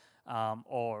world,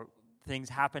 or things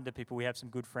happen to people. We have some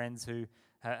good friends who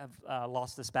have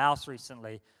lost a spouse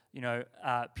recently.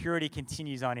 Purity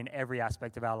continues on in every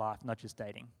aspect of our life, not just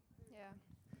dating.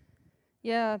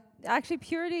 Yeah, actually,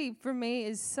 purity for me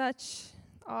is such.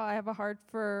 I have a heart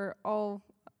for all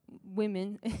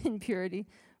women in purity,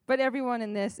 but everyone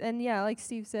in this. And yeah, like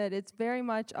Steve said, it's very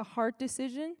much a heart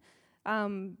decision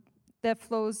that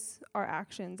flows our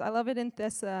actions. I love it in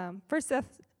First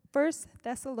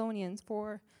Thessalonians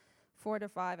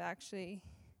 4:4-5. Actually,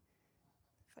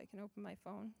 if I can open my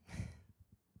phone.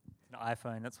 An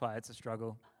iPhone, that's why it's a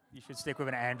struggle. You should stick with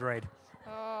an Android.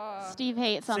 Steve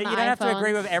hates on See, the you don't have to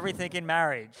agree iPhones. with everything in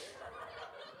marriage.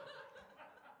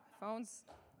 Phones.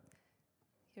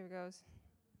 Here it goes.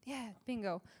 Yeah,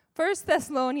 bingo. 1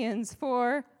 Thessalonians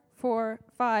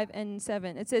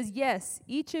 4:5-7. It says, "Yes,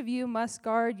 each of you must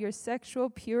guard your sexual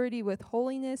purity with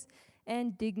holiness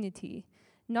and dignity,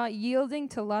 not yielding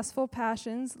to lustful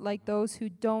passions like those who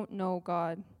don't know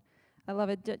God." I love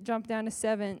it. Jump down to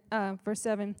verse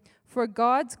 7. For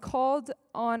God's call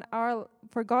on our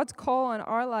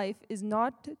life is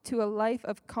not to a life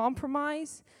of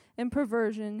compromise and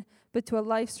perversion, but to a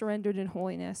life surrendered in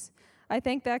holiness. I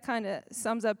think that kind of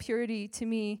sums up purity to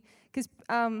me, because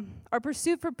our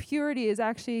pursuit for purity is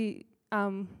actually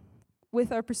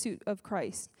with our pursuit of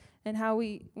Christ and how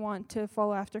we want to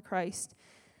follow after Christ.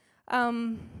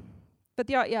 But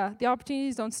the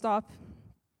opportunities don't stop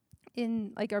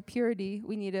in our purity.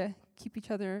 We need to keep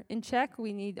each other in check.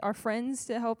 We need our friends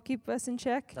to help keep us in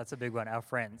check. That's a big one, our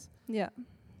friends. Yeah.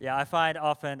 Yeah, I find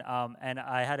often, and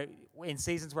I had in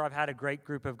seasons where I've had a great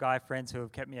group of guy friends who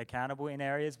have kept me accountable in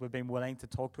areas, we've been willing to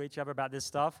talk to each other about this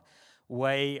stuff.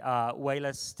 Way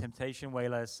less temptation, way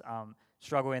less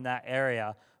struggle in that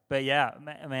area. But yeah,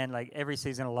 man, every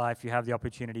season of life, you have the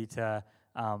opportunity to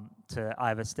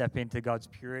either step into God's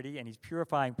purity, and His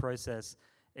purifying process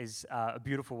is a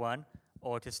beautiful one,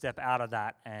 or to step out of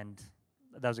that. And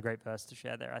that was a great verse to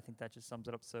share there. I think that just sums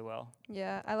it up so well.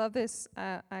 Yeah, I love this.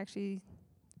 I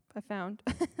found.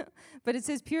 But it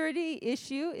says purity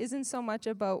issue isn't so much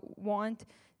about want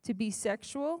to be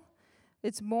sexual.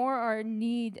 It's more our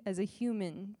need as a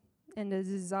human and a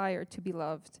desire to be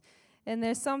loved. And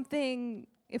there's something,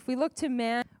 if we look to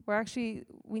man,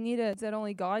 we need that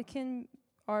only God can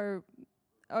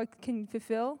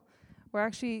fulfill.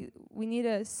 We need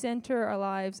to center our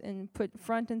lives and put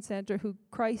front and center who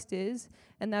Christ is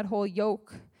and that whole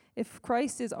yoke. If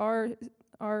Christ is our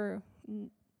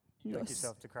Yoke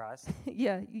yourself to Christ.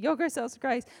 yeah, yoke ourselves to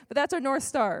Christ. But that's our North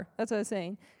Star. That's what I was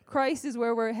saying. Christ is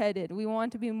where we're headed. We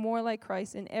want to be more like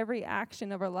Christ in every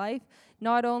action of our life,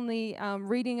 not only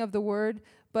reading of the Word,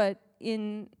 but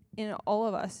in all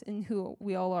of us, in who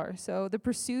we all are. So the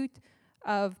pursuit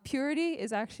of purity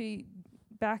is actually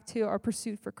back to our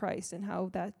pursuit for Christ and how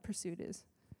that pursuit is.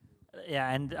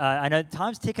 Yeah, and I know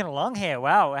time's ticking along here.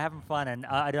 Wow, we're having fun, and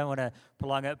I don't want to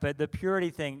prolong it, but the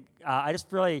purity thing, I just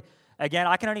really, again,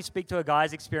 I can only speak to a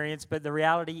guy's experience, but the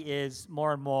reality is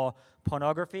more and more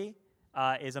pornography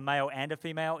is a male and a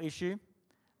female issue.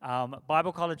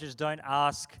 Bible colleges don't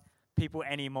ask people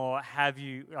anymore, have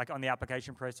you, like on the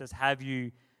application process, have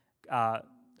you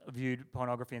viewed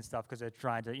pornography and stuff, because they're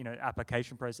trying to,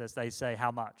 application process, they say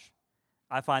how much.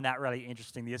 I find that really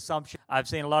interesting. The assumption, I've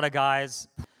seen a lot of guys,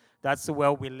 that's the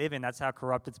world we live in, that's how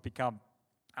corrupt it's become.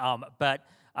 But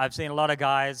I've seen a lot of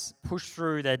guys push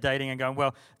through their dating and going,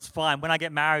 well, it's fine, when I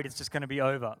get married, it's just going to be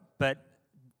over. But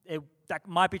that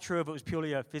might be true if it was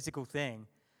purely a physical thing.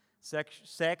 Sex,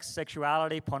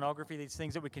 sexuality, pornography, these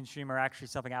things that we consume are actually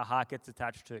something our heart gets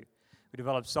attached to. We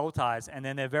develop soul ties, and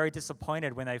then they're very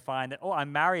disappointed when they find that, oh,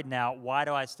 I'm married now, why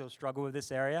do I still struggle with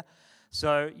this area?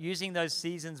 So using those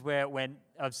seasons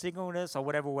of singleness or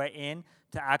whatever we're in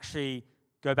to actually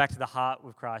go back to the heart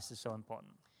with Christ is so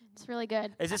important. It's really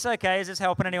good. Is this okay? Is this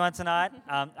helping anyone tonight?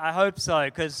 I hope so,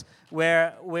 because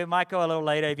we might go a little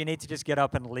later. If you need to just get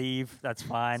up and leave, that's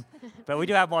fine. But we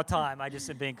do have more time. I just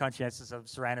am being conscientious of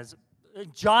Serana's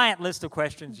giant list of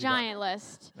questions. Giant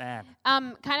list. Man.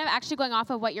 Kind of actually going off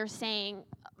of what you're saying,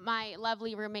 my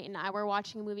lovely roommate and I were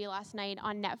watching a movie last night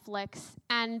on Netflix,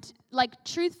 and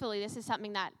truthfully, this is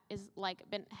something that is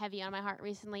been heavy on my heart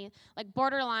recently,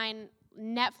 borderline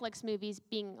Netflix movies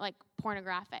being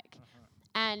pornographic.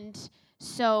 And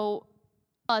so,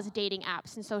 as dating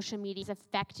apps and social media is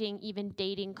affecting even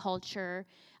dating culture,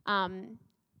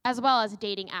 as well as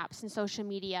dating apps and social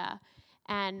media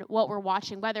and what we're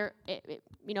watching, whether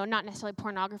not necessarily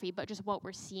pornography, but just what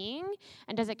we're seeing,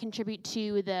 and does it contribute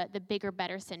to the bigger,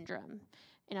 better syndrome?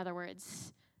 In other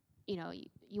words,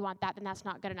 you want that, then that's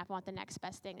not good enough. I want the next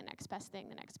best thing, the next best thing,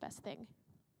 the next best thing.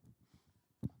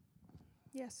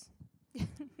 Yes.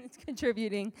 It's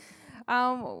contributing.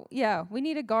 We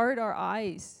need to guard our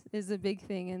eyes is a big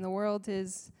thing. And the world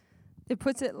it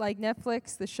puts it like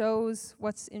Netflix, the shows,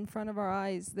 what's in front of our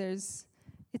eyes.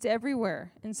 It's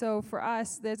everywhere. And so for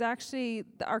us, there's actually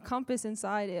our compass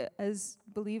inside it as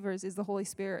believers is the Holy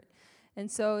Spirit. And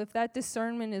so if that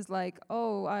discernment is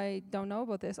oh, I don't know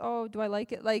about this. Oh, do I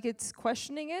like it? It's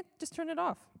questioning it, just turn it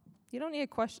off. You don't need a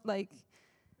question,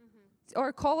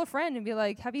 or call a friend and be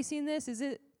like, have you seen this? Is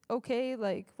it okay?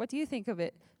 What do you think of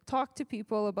it? Talk to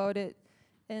people about it,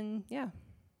 and yeah.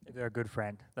 If they're a good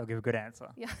friend, they'll give a good answer.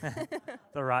 Yeah.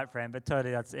 The right friend, but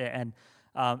totally that's it. And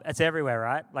it's everywhere,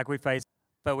 right? We face,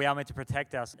 but we are meant to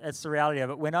protect us. It's the reality of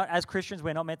it. We're not, as Christians,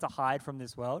 we're not meant to hide from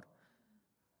this world,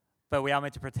 but we are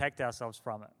meant to protect ourselves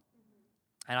from it.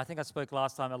 And I think I spoke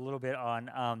last time a little bit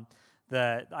on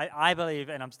I believe,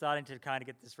 and I'm starting to kind of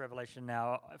get this revelation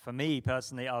now, for me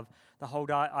personally, of the whole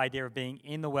idea of being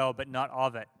in the world but not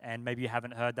of it. And maybe you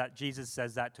haven't heard that. Jesus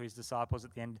says that to his disciples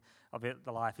at the end of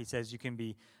the life. He says you can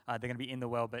be, they're going to be in the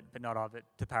world but not of it,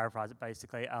 to paraphrase it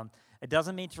basically. It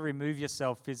doesn't mean to remove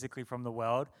yourself physically from the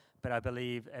world, but I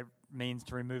believe it means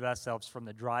to remove ourselves from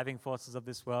the driving forces of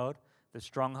this world, the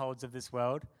strongholds of this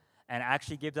world, and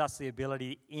actually gives us the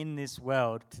ability in this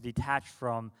world to detach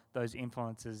from those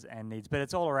influences and needs. But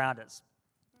it's all around us.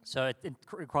 So it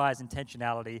requires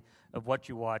intentionality of what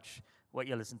you watch, what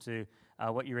you listen to,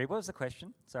 what you read. What was the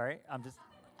question? Sorry, I'm just...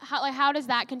 How does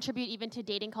that contribute even to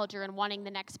dating culture and wanting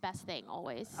the next best thing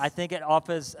always? I think it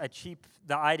offers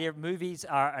the idea of movies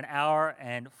are an hour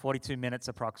and 42 minutes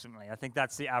approximately. I think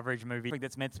that's the average movie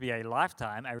that's meant to be a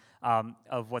lifetime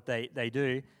of what they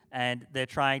do. And they're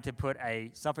trying to put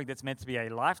something that's meant to be a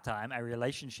lifetime, a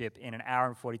relationship, in an hour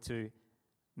and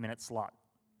 42-minute slot.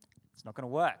 It's not going to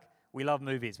work. We love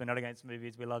movies. We're not against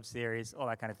movies. We love series, all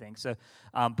that kind of thing. So,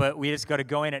 but we just got to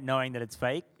go in it knowing that it's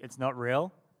fake. It's not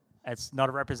real. It's not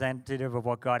a representative of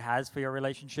what God has for your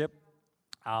relationship.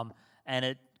 And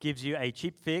it gives you a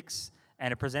cheap fix,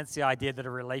 and it presents the idea that a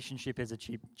relationship is a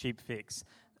cheap fix.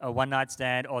 a one-night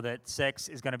stand, or that sex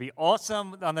is going to be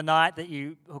awesome on the night that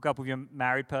you hook up with your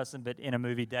married person, but in a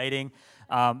movie dating.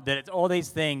 That it's all these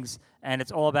things, and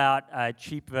it's all about a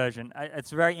cheap version.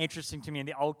 It's very interesting to me. In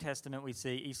the Old Testament, we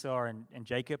see Esau and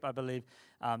Jacob, I believe,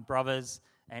 brothers,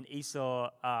 and Esau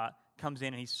comes in,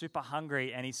 and he's super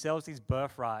hungry, and he sells his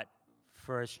birthright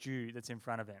for a stew that's in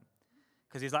front of him.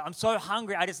 Because he's like, I'm so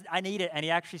hungry, I need it. And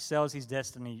he actually sells his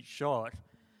destiny short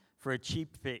for a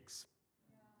cheap fix.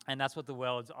 And that's what the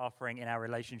world's offering in our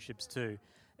relationships too.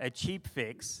 A cheap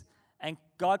fix. And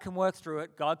God can work through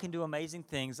it. God can do amazing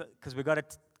things because we've got a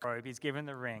robe. He's given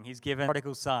the ring. He's given the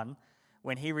prodigal son.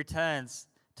 When he returns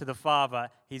to the Father,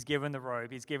 he's given the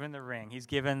robe. He's given the ring. He's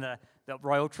given the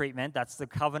royal treatment. That's the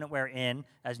covenant we're in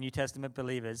as New Testament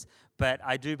believers. But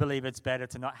I do believe it's better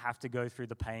to not have to go through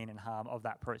the pain and harm of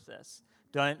that process.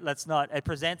 It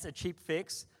presents a cheap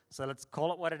fix, so let's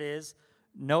call it what it is,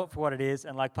 know it for what it is,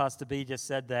 and like Pastor B just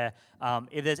said there,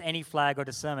 if there's any flag or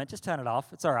discernment, just turn it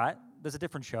off. It's all right. There's a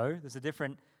different show.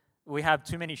 We have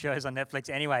too many shows on Netflix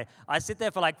anyway. I sit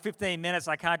there for like 15 minutes.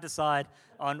 I can't decide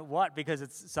on what because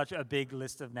it's such a big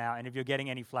list of now. And if you're getting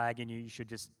any flag in you, you should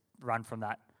just run from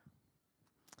that.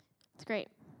 That's great.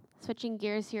 Switching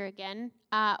gears here again.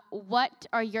 What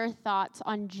are your thoughts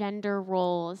on gender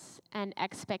roles and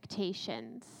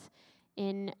expectations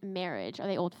in marriage? Are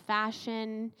they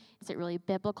old-fashioned? Is it really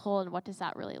biblical? And what does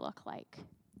that really look like?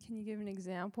 Can you give an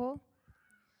example?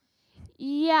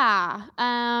 Yeah,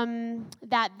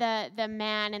 that the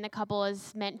man in the couple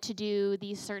is meant to do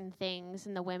these certain things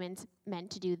and the women's meant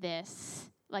to do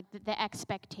this, like the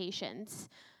expectations.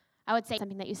 I would say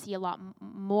something that you see a lot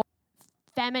more.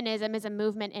 Feminism is a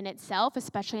movement in itself,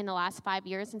 especially in the last 5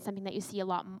 years, and something that you see a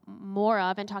lot more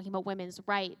of, and talking about women's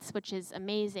rights, which is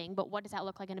amazing. But what does that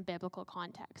look like in a biblical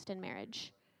context in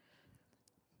marriage?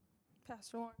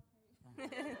 Pastor Warren.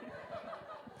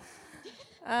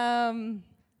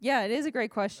 Yeah, it is a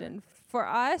great question. For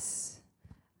us,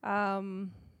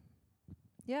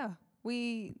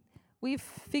 we've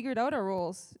figured out our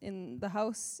roles in the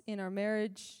house, in our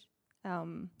marriage.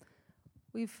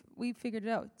 We've figured it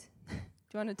out.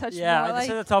 Do you want to touch more? Yeah, this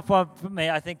is a tough one for me,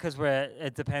 I think, because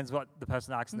it depends what the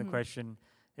person asking the question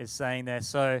is saying there.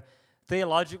 So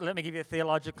theologically, let me give you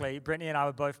theologically, Brittany and I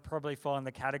would both probably fall in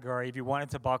the category, if you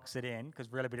wanted to box it in,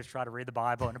 because really we just try to read the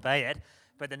Bible and obey it,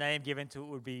 but the name given to it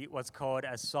would be what's called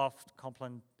a soft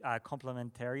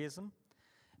complementarianism.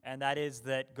 And that is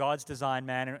that God's designed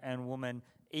man and woman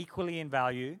equally in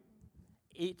value,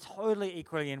 totally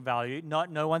equally in value,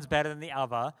 no one's better than the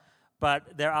other,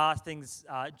 but there are things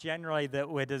generally that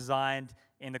were designed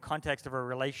in the context of a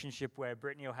relationship where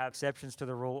Brittany will have exceptions to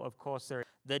the rule, of course there is,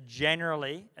 that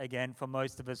generally, again, for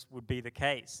most of us would be the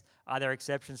case. Are there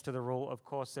exceptions to the rule? Of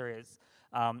course there is.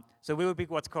 So we would be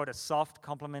what's called a soft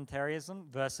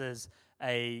complementarianism versus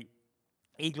a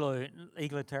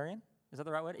egalitarian. Is that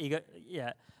the right word?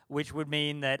 Which would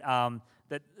mean that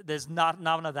that there's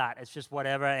none of that. It's just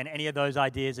whatever, and any of those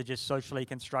ideas are just socially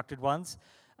constructed ones.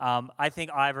 I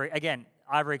think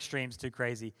either extreme's too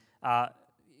crazy.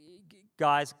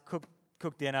 Guys,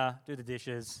 cook dinner, do the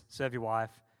dishes, serve your wife.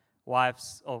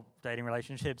 Wives or dating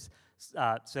relationships,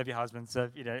 serve your husband,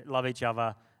 love each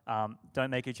other. Don't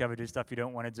make each other do stuff you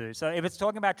don't want to do. So if it's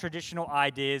talking about traditional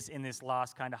ideas in this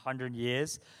last kind of 100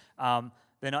 years,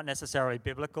 they're not necessarily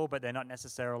biblical, but they're not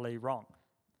necessarily wrong.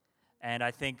 And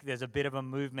I think there's a bit of a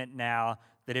movement now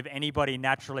that if anybody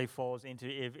naturally falls into,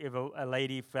 if a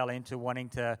lady fell into wanting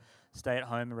to stay at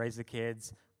home and raise the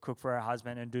kids, cook for her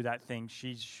husband and do that thing,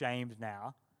 she's shamed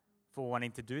now for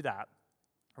wanting to do that,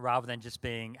 rather than just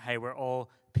being, hey, we're all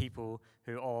people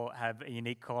who all have a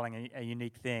unique calling, a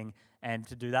unique thing, and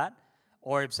to do that.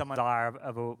 Or if someone's desire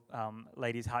of a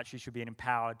lady's heart, she should be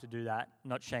empowered to do that,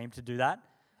 not shamed to do that.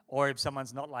 Or if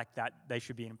someone's not like that, they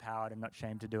should be empowered and not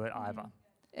shamed to do it either.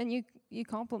 And you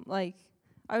compliment, like,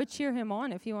 I would cheer him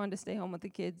on if he wanted to stay home with the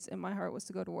kids and my heart was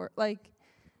to go to work. Like,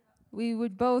 we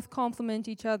would both compliment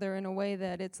each other in a way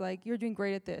that it's like, you're doing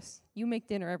great at this. You make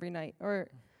dinner every night, or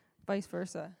vice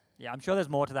versa. Yeah, I'm sure there's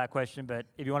more to that question, but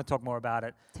if you want to talk more about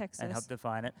it Text and us. help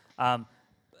define it.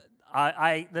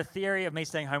 The theory of me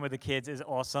staying home with the kids is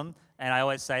awesome, and I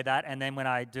always say that, and then when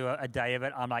I do a day of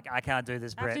it, I'm like, I can't do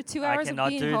this, Britt. After 2 hours I cannot of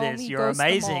being do home, this. he You're goes to the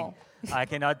amazing. mall. I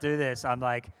cannot do this. I'm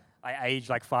like, I aged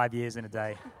like 5 years in a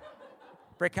day.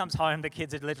 Britt comes home, the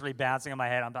kids are literally bouncing on my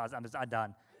head. I'm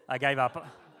done. I gave up,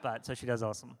 but so she does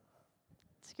awesome.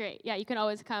 It's great. Yeah, you can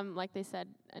always come, like they said,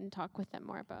 and talk with them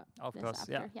more about this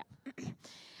after. Yeah.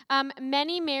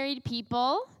 Many married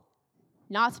people,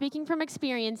 not speaking from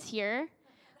experience here,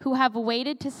 who have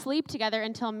waited to sleep together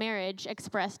until marriage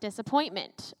express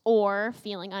disappointment or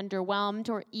feeling underwhelmed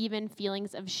or even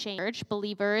feelings of shame. Church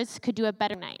believers could do a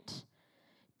better night.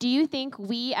 Do you think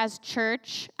we as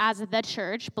the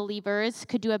church believers,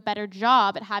 could do a better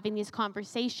job at having these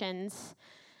conversations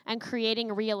and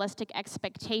creating realistic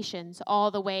expectations all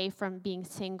the way from being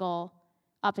single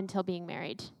up until being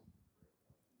married?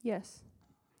 Yes.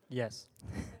 Yes.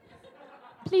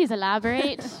 Please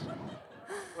elaborate.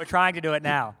 We're trying to do it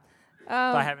now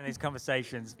by Um, having these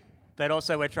conversations, but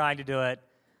also we're trying to do it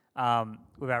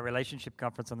with our relationship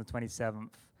conference on the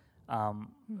 27th.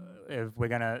 If we're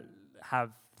going to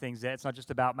have things there, it's not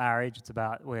just about marriage, it's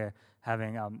about we're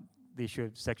having the issue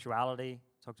of sexuality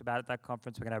talked about at that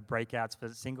conference. We're going to have breakouts for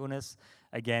singleness.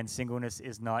 Again, singleness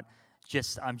is not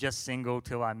just I'm just single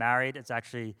till I'm married. It's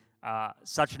actually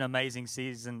such an amazing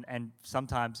season and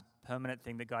sometimes permanent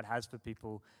thing that God has for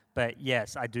people. But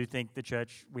yes, I do think the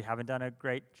church, we haven't done a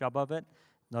great job of it.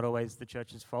 Not always the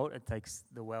church's fault. It takes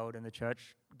the world and the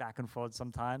church back and forth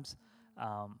sometimes.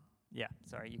 Yeah,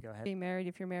 sorry, you go ahead. Being married,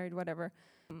 if you're married, whatever.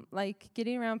 Like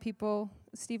getting around people,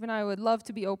 Steve and I would love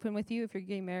to be open with you if you're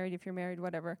getting married, if you're married,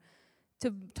 whatever.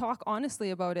 To talk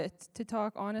honestly about it, to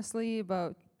talk honestly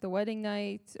about the wedding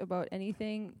night, about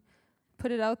anything,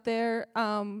 put it out there.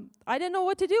 I didn't know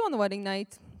what to do on the wedding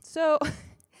night, so,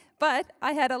 but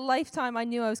I had a lifetime I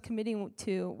knew I was committing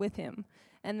to with him,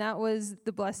 and that was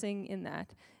the blessing in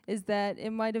that, is that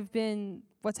it might have been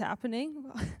what's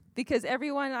happening, because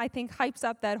everyone, I think, hypes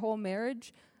up that whole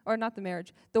marriage, or not the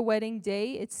marriage, the wedding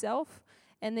day itself,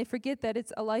 and they forget that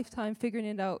it's a lifetime figuring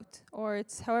it out, or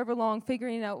it's however long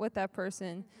figuring it out with that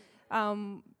person.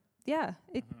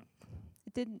 It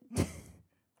didn't.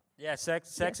 Yeah,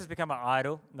 sex has become an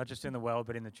idol, not just in the world,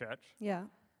 but in the church. Yeah.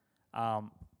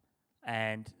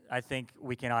 And I think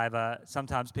we can either,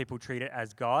 sometimes people treat it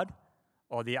as God,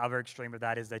 or the other extreme of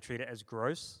that is they treat it as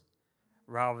gross,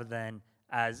 rather than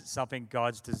as something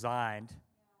God's designed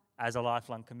as a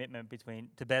lifelong commitment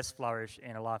to best flourish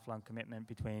in a lifelong commitment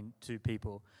between two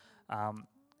people.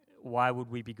 Why would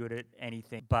we be good at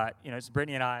anything? But, so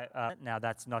Brittany and I, now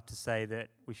that's not to say that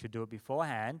we should do it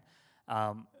beforehand,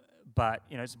 but,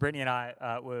 so Brittany and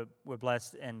I were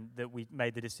blessed and that we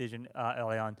made the decision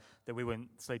early on that we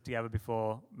wouldn't sleep together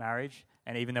before marriage.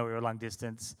 And even though we were long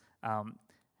distance,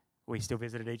 we still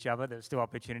visited each other. There was still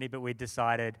opportunity, but we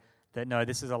decided that, no,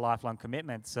 this is a lifelong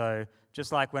commitment. So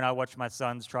just like when I watch my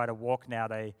sons try to walk now,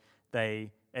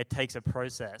 it takes a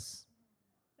process.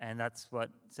 And that's what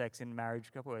sex in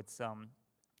marriage couple, it's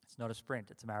not a sprint,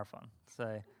 it's a marathon.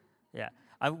 So, yeah.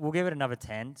 We'll give it another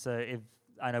 10. So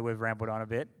I know we've rambled on a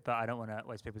bit, but I don't want to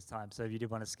waste people's time. So if you did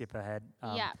want to skip ahead.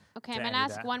 Yeah. Okay, I'm going to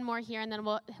ask one more here, and then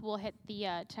we'll hit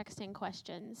the texting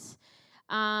questions.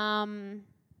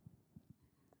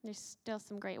 There's still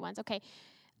some great ones. Okay.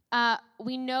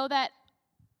 We know that,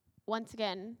 once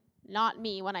again, not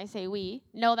me when I say we,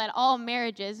 know that all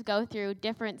marriages go through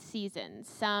different seasons,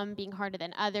 some being harder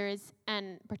than others,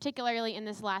 and particularly in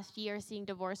this last year, seeing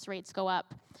divorce rates go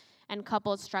up and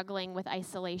couples struggling with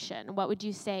isolation. What would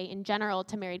you say in general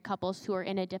to married couples who are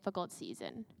in a difficult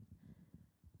season?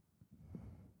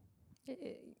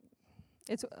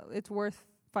 It's worth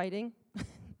fighting.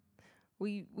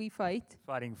 We fight.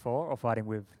 Fighting for or fighting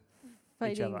with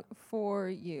each other? Fighting for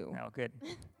you. Oh, good.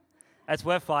 It's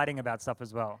worth fighting about stuff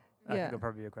as well. I think Yeah. there'll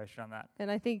probably be a question on that.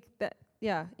 And I think that,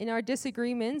 in our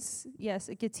disagreements, yes,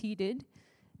 it gets heated.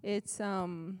 It's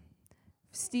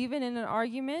Stephen in an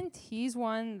argument, he's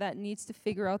one that needs to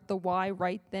figure out the why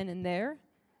right then and there.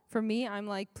 For me, I'm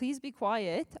like, please be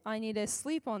quiet. I need to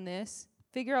sleep on this,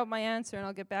 figure out my answer, and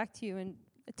I'll get back to you in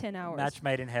 10 hours. Match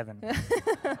made in heaven.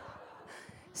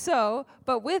 So,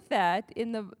 but with that,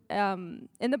 in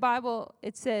the Bible,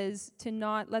 it says to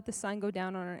not let the sun go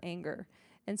down on our anger.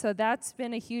 And so that's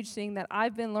been a huge thing that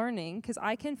I've been learning, because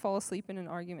I can fall asleep in an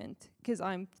argument because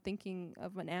I'm thinking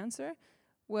of an answer.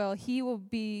 Well, he will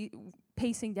be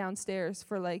pacing downstairs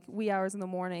for like wee hours in the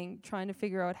morning trying to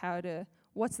figure out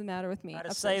what's the matter with me. How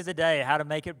to save the day, how to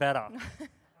make it better.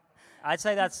 I'd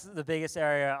say that's the biggest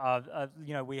area of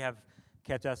we have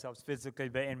kept ourselves physically,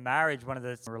 but in marriage, one of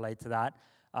the relate to that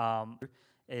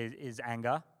is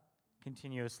anger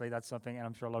continuously. That's something, and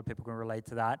I'm sure a lot of people can relate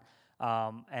to that.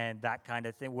 And that kind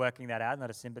of thing, working that out, not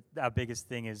a sin, but our biggest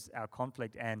thing is our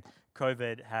conflict. And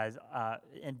COVID has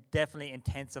definitely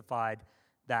intensified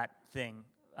that thing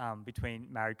between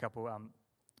married couple.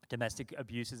 Domestic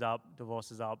abuse is up,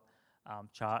 divorce is up,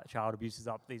 child abuse is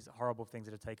up, these horrible things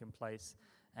that have taken place.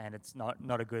 And it's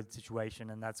not a good situation,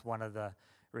 and that's one of the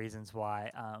reasons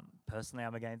why personally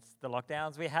I'm against the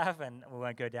lockdowns we have, and we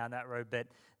won't go down that road, but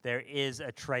there is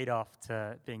a trade-off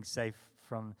to being safe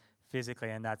from physically,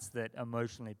 and that's that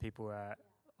emotionally people are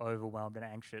overwhelmed and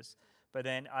anxious. But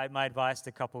then my advice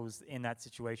to couples in that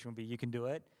situation would be, you can do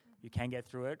it, you can get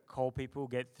through it, call people,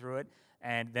 get through it,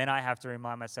 and then I have to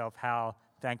remind myself how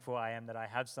thankful I am that I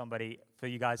have somebody. For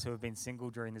you guys who have been single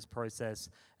during this process,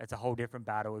 it's a whole different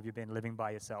battle. If you've been living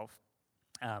by yourself,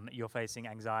 you're facing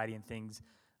anxiety and things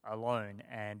alone,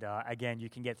 and again, you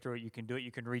can get through it, you can do it,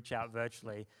 you can reach out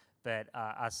virtually, but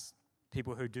us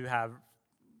people who do have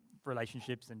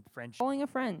relationships and friendships, Calling a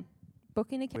friend,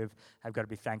 booking a have got to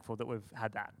be thankful that we've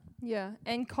had that. Yeah,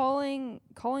 and calling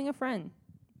a friend,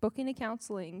 booking a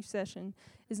counseling session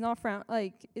is not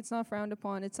it's not frowned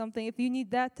upon. It's something, if you need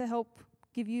that to help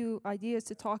give you ideas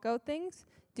to talk out things,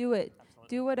 do it. Absolutely.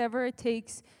 Do whatever it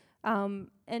takes,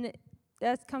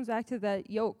 that comes back to that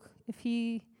yoke. If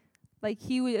he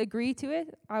would agree to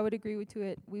it, I would agree to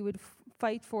it. We would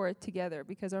fight for it together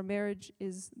because our marriage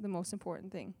is the most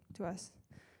important thing to us.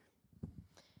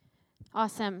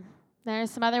 Awesome.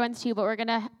 There's some other ones too, but we're going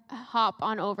to hop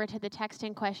on over to the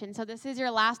texting question. So this is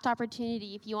your last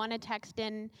opportunity. If you want to text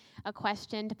in a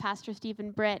question to Pastor Steve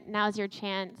and Britt, now's your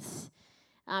chance.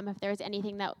 If there's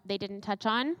anything that they didn't touch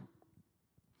on.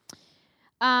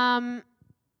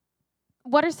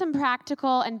 What are some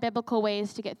practical and biblical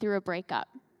ways to get through a breakup?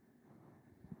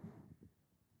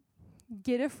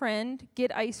 Get a friend,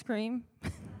 get ice cream,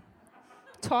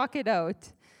 talk it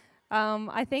out.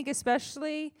 I think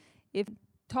especially if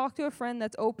talk to a friend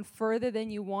that's open further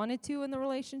than you wanted to in the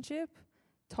relationship.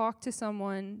 Talk to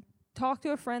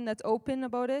a friend that's open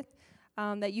about it,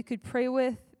 that you could pray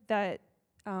with,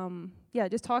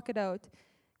 just talk it out.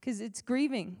 Because it's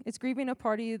grieving. It's grieving a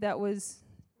part of you that was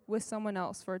with someone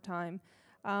else for a time.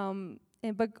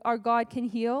 But our God can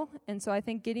heal, and so I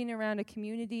think getting around a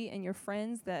community and your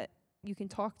friends that you can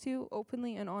talk to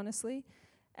openly and honestly.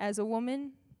 As a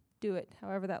woman, do it,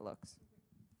 however that looks.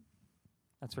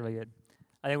 That's really good.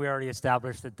 I think we already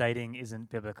established that dating isn't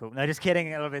biblical. No, just kidding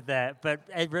a little bit there. But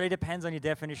it really depends on your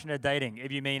definition of dating.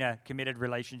 If you mean a committed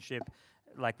relationship,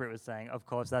 like Britt was saying, of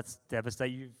course, that's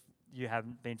devastating. You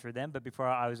haven't been through them. But before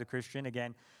I was a Christian,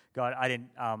 again, God, I didn't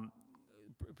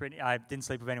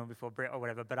sleep with anyone before Britt or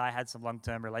whatever, but I had some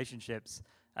long-term relationships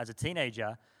as a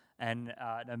teenager. And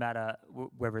no matter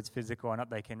whether it's physical or not,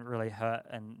 they can really hurt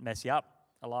and mess you up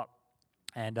a lot.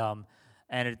 And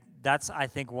that's, I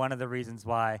think, one of the reasons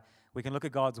why we can look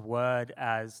at God's word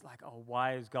as like, oh,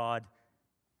 why is God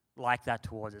like that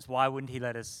towards us? Why wouldn't he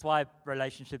let us? Why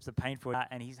relationships are painful.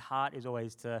 And his heart is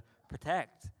always to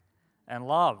protect and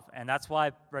love. And that's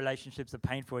why relationships are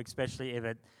painful, especially if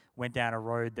it went down a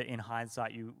road that in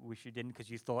hindsight you wish you didn't because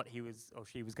you thought he was or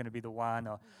she was going to be the one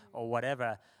or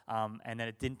whatever, and then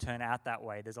it didn't turn out that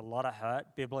way. There's a lot of hurt.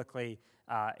 Biblically,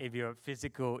 if you're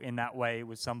physical in that way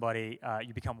with somebody,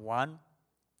 you become one.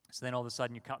 So then all of a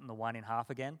sudden you're cutting the one in half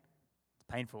again. It's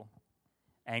painful.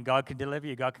 And God can deliver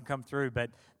you. God can come through.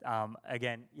 But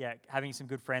again, having some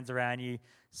good friends around you,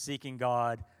 seeking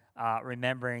God,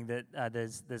 remembering that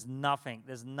there's nothing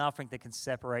that can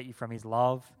separate you from his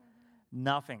love.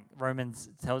 Nothing.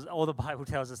 The Bible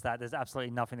tells us that there's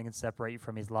absolutely nothing that can separate you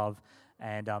from his love,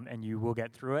 and you will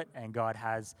get through it, and God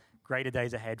has greater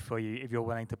days ahead for you if you're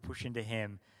willing to push into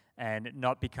him and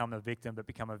not become a victim, but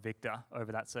become a victor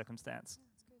over that circumstance.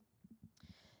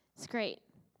 It's great.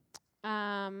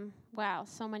 Wow,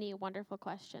 so many wonderful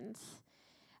questions.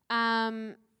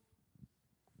 How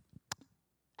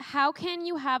can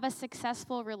you have a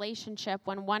successful relationship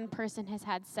when one person has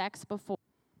had sex before?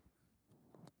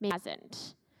 Maybe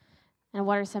hasn't. And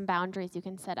what are some boundaries you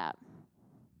can set up?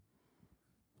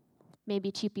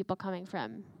 Maybe two people coming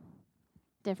from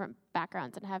different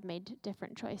backgrounds and have made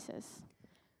different choices.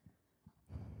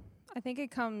 I think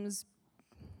it comes.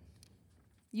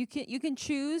 You can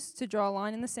choose to draw a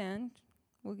line in the sand.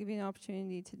 We'll give you an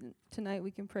opportunity tonight. We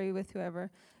can pray with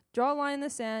whoever. Draw a line in the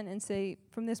sand and say,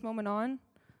 from this moment on,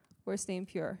 we're staying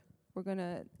pure. We're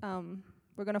gonna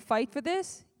fight for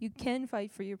this. You can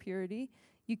fight for your purity.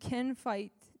 You can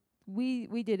fight.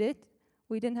 We did it.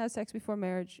 We didn't have sex before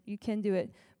marriage. You can do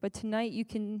it. But tonight you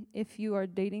can, if you are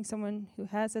dating someone who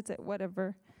has it,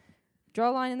 whatever,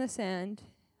 draw a line in the sand,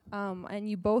 and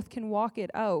you both can walk it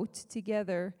out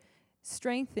together,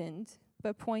 strengthened,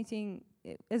 but point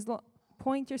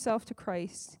yourself to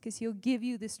Christ, because he'll give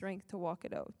you the strength to walk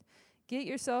it out. Get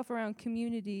yourself around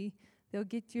community. They'll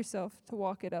get yourself to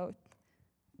walk it out.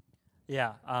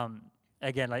 Yeah.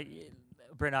 Again, like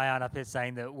Britt and I aren't up here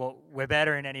saying that we're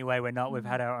better in any way. We're not. We've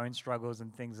had our own struggles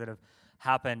and things that have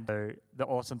happened. So the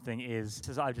awesome thing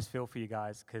is I just feel for you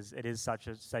guys because it is such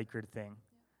a sacred thing.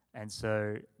 And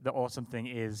so the awesome thing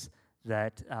is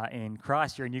that in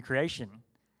Christ you're a new creation.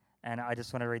 And I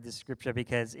just want to read this scripture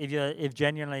because if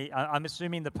genuinely, I'm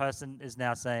assuming the person is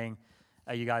now saying,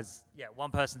 you guys, one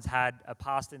person's had a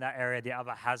past in that area, the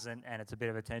other hasn't, and it's a bit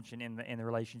of a tension in the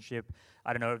relationship.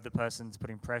 I don't know if the person's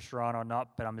putting pressure on or not,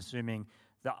 but I'm assuming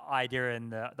the idea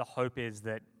and the hope is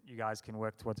that you guys can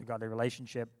work towards a godly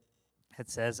relationship. It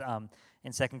says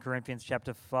in 2 Corinthians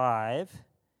chapter 5,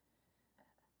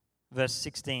 verse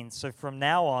 16, so from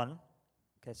now on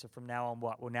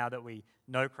what? Well, now that we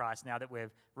know Christ, now that we've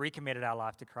recommitted our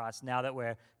life to Christ, now that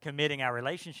we're committing our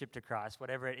relationship to Christ,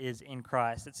 whatever it is in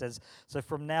Christ, it says, so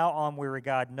from now on we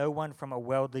regard no one from a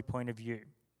worldly point of view.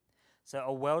 So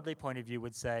a worldly point of view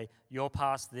would say, you're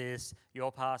past this,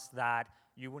 you're past that,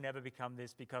 you will never become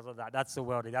this because of that. That's the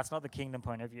worldly. That's not the kingdom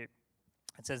point of view.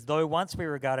 It says, though once we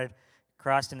regarded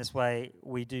Christ in this way,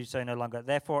 we do so no longer.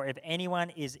 Therefore, if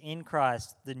anyone is in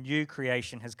Christ, the new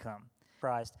creation has come.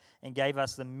 Christ and gave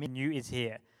us the new is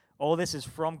here. All this is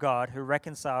from God, who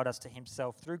reconciled us to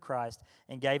himself through Christ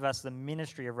and gave us the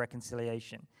ministry of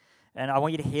reconciliation. And I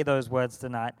want you to hear those words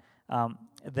tonight.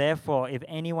 Therefore, if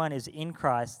anyone is in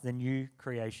Christ, the new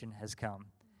creation has come.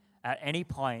 At any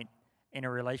point in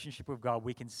a relationship with God,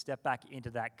 we can step back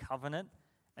into that covenant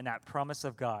and that promise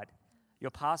of God.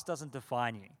 Your past doesn't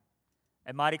define you.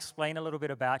 It might explain a little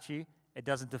bit about you. It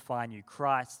doesn't define you.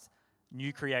 Christ,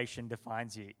 new creation,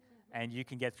 defines you. And you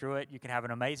can get through it. You can have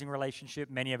an amazing relationship.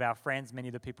 Many of our friends, many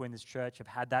of the people in this church have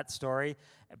had that story,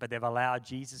 but they've allowed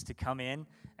Jesus to come in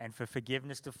and for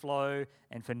forgiveness to flow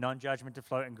and for non-judgment to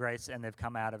flow and grace, and they've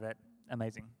come out of it.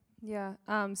 Amazing. Yeah.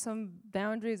 Some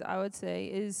boundaries I would say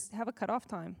is have a cutoff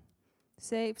time.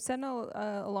 Set an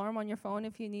alarm on your phone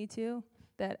if you need to,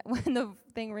 that when the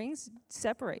thing rings,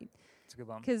 separate. It's a good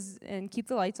one. And keep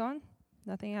the lights on.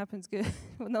 Nothing happens good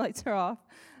when the lights are off.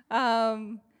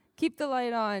 Keep the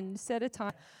light on. Set a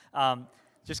time.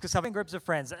 Just because some groups of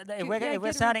friends. If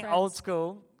we're sounding old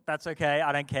school, that's okay.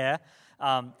 I don't care.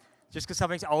 Just because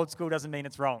something's old school doesn't mean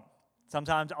it's wrong.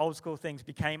 Sometimes old school things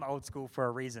became old school for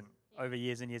a reason over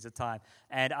years and years of time.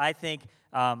 And I think,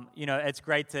 it's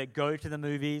great to go to the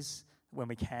movies when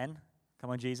we can. Come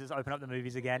on, Jesus, open up the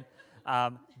movies again.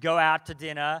 Go out to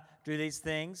dinner, do these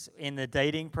things in the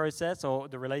dating process or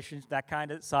the relationship, that kind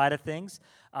of side of things.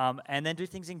 And then do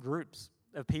things in groups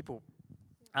of people.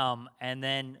 And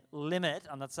then limit,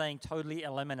 I'm not saying totally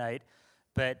eliminate,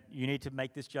 but you need to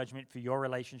make this judgment for your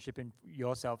relationship and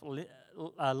yourself.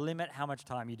 Limit how much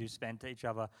time you do spend to each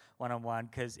other one-on-one,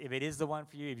 because if it is the one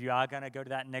for you, if you are going to go to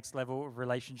that next level of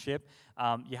relationship,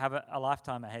 you have a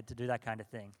lifetime ahead to do that kind of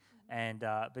thing. And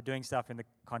but doing stuff in the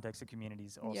context of community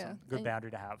is awesome. Yeah. Good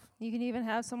boundary to have. You can even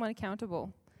have someone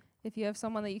accountable. If you have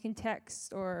someone that you can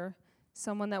text or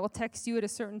someone that will text you at a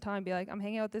certain time, be like, I'm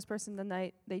hanging out with this person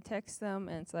tonight. They text them,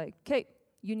 and it's like, okay,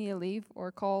 you need to leave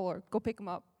or call or go pick them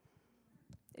up.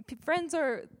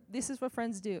 This is what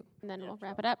friends do. And then we'll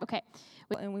wrap it up. Okay.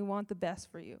 And we want the best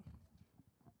for you.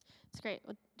 It's great.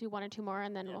 We'll do one or two more,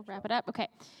 and then we'll wrap it up. Okay.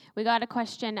 We got a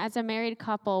question. As a married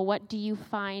couple, what do you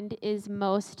find is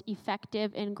most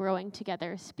effective in growing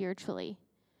together spiritually?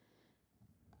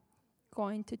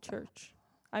 Going to church.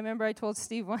 I remember I told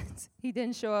Steve once he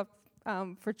didn't show up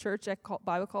for church at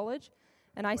Bible college.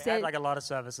 And I said, had like a lot of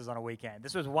services on a weekend.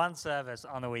 This was one service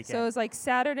on the weekend. So it was like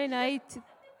Saturday night,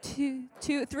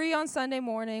 three on Sunday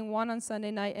morning, one on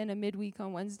Sunday night, and a midweek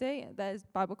on Wednesday. That is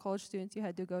Bible college students you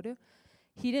had to go to.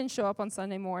 He didn't show up on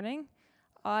Sunday morning.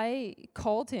 I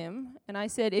called him, and I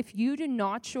said, if you do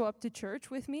not show up to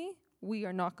church with me, we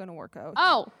are not going to work out.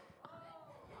 Oh.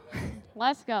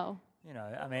 Let's go.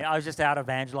 I was just out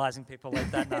evangelizing people late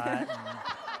that night and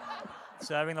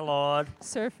serving the Lord.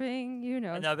 Surfing,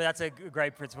 No, but that's a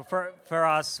great principle. For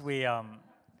us, I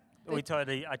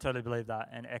totally believe that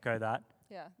and echo that.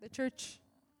 Yeah,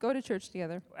 go to church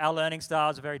together. Our learning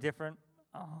styles are very different.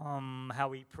 How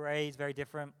we pray is very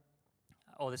different.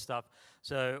 All this stuff.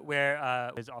 So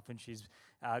often she's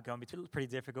going to be pretty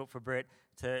difficult for Britt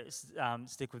to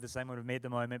stick with the same one with me at the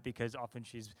moment, because often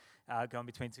she's going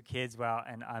between two kids. Well,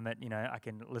 and I'm at, I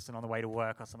can listen on the way to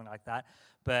work or something like that.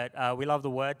 But we love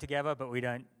the Word together, but we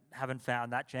haven't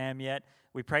found that jam yet.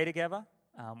 We pray together.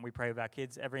 We pray with our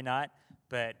kids every night,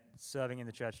 but serving in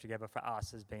the church together for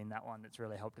us has been that one that's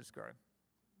really helped us grow.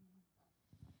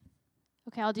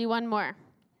 Okay, I'll do one more.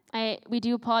 We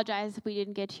do apologize if we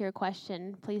didn't get to your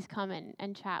question. Please come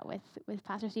and chat with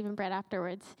Pastor Stephen Brett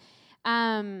afterwards.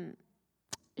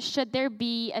 Should there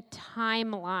be a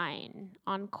timeline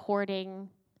on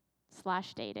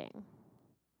courting/dating?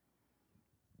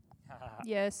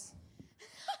 Yes.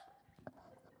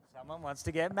 Someone wants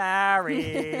to get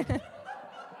married. Ding,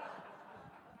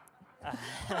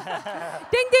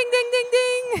 ding, ding, ding,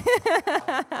 ding.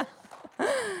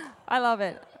 I love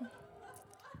it.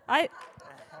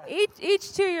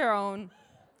 Each to your own,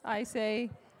 I say.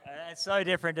 It's so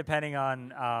different depending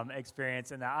on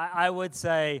experience. And I would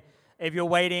say if you're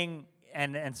waiting,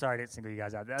 and sorry to single you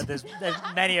guys out, there's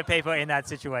many of people in that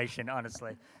situation,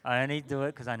 honestly. I only do it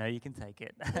because I know you can take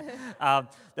it.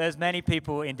 There's many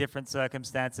people in different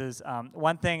circumstances.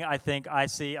 One thing I think I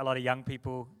see a lot of young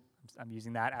people, I'm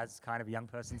using that as kind of a young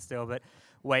person still, but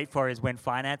wait for is when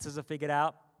finances are figured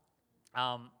out.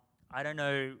 I don't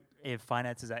know if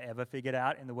finances are ever figured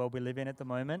out in the world we live in at the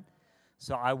moment.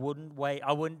 So I wouldn't wait.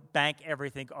 I wouldn't bank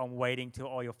everything on waiting till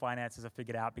all your finances are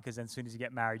figured out, because then as soon as you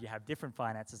get married, you have different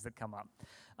finances that come up.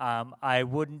 I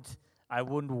wouldn't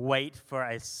wait for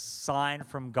a sign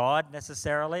from God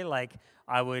necessarily. Like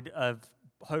I would have.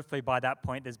 Hopefully by that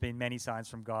point, there's been many signs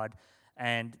from God,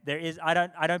 and there is. I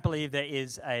don't believe there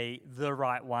is the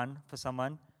right one for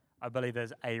someone. I believe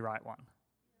there's a right one.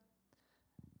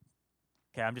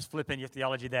 Okay, I'm just flipping your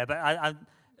theology there, but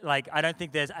I don't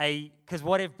think there's because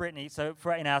what if Brittany,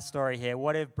 in our story here,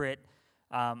 what if Britt,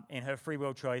 in her free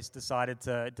will choice, decided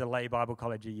to delay Bible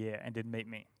college a year and didn't meet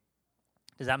me?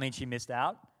 Does that mean she missed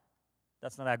out?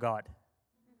 That's not our God.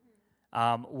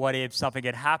 What if something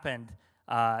had happened,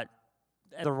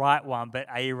 the right one, but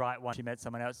a right one, she met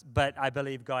someone else? But I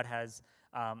believe God has,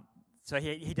 so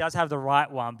he does have the right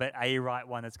one, but a right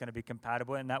one that's going to be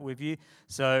compatible in that with you.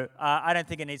 So I don't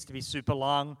think it needs to be super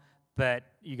long, but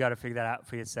you got to figure that out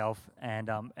for yourself and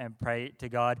pray to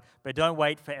God. But don't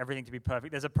wait for everything to be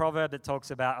perfect. There's a proverb that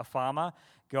talks about a farmer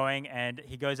going, and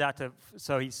he goes out to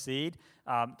sow his seed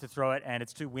to throw it, and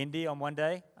it's too windy on one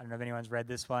day. I don't know if anyone's read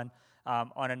this one.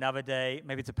 On another day,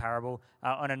 maybe it's a parable.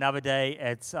 On another day,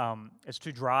 it's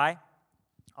too dry.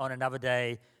 On another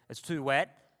day, it's too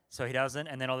wet. So he doesn't,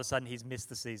 and then all of a sudden he's missed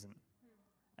the season.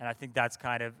 And I think that's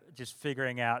kind of just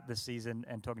figuring out the season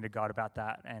and talking to God about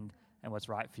that and what's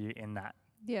right for you in that.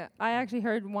 Yeah, I actually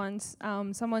heard once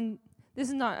someone, this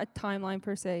is not a timeline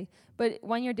per se, but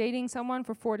when you're dating someone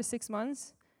for 4 to 6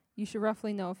 months, you should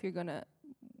roughly know if you're going to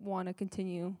want to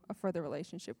continue a further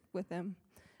relationship with them.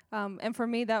 And for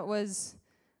me, that was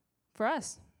for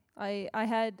us.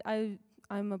 I'm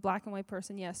a black and white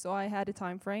person, yes, so I had a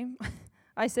time frame.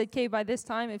 I said, okay, by this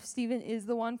time, if Stephen is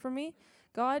the one for me,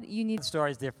 God, you need... The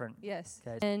story's different. Yes.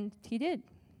 Okay. And he did.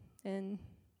 And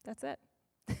that's it.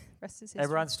 Rest is history.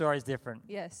 Everyone's story is different.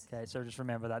 Yes. Okay, so just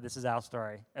remember that. This is our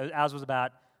story. Ours was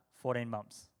about 14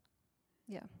 months.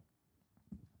 Yeah.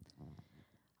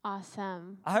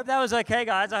 Awesome. I hope that was okay,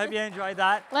 guys. I hope you enjoyed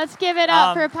that. Let's give it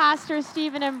up for Pastor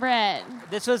Stephen and Britt.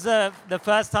 This was the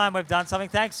first time we've done something.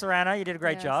 Thanks, Serrano. You did a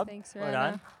great job. Thanks, Well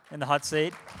Serrano. done. In the hot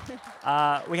seat.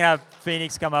 We can have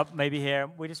Phoenix come up maybe here.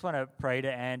 We just want to pray to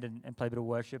end and play a bit of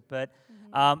worship. But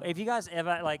if you guys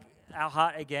ever, our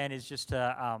heart again is just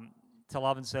to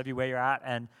love and serve you where you're at.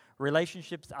 And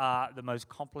relationships are the most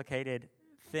complicated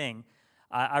thing.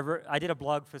 I did a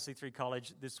blog for C3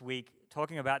 College this week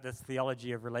talking about this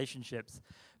theology of relationships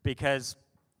because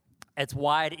it's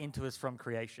wired into us from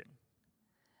creation.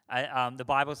 The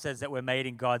Bible says that we're made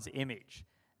in God's image.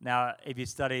 Now, if you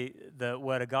study the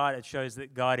Word of God, it shows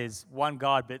that God is one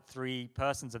God, but three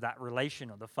persons of that relation,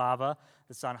 or the Father,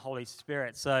 the Son, Holy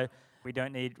Spirit. So we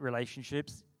don't need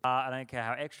relationships. I don't care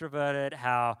how extroverted,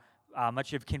 how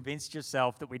much you've convinced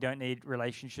yourself that we don't need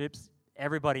relationships.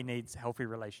 Everybody needs healthy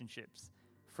relationships.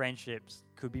 Friendships,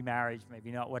 could be marriage, maybe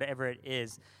not, whatever it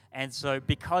is. And so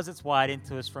because it's wired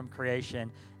into us from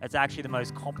creation, it's actually the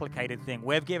most complicated thing.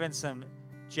 We've given some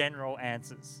general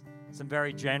answers, some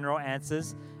very general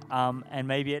answers, and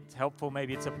maybe it's helpful,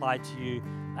 maybe it's applied to you,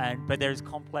 but there's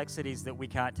complexities that we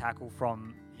can't tackle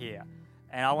from here.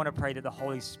 And I want to pray that the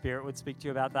Holy Spirit would speak to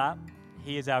you about that.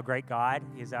 He is our great guide.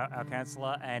 He is our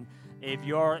counselor. And if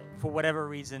you're, for whatever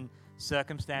reason,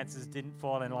 circumstances didn't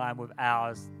fall in line with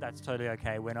ours, that's totally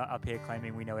okay. We're not up here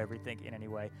claiming we know everything in any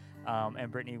way.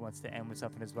 And Brittany wants to end with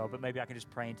something as well, but maybe I can just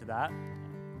pray into that.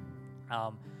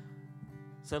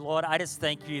 So, Lord, I just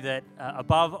thank you that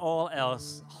above all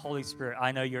else, Holy Spirit,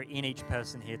 I know you're in each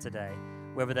person here today,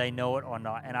 whether they know it or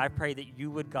not. And I pray that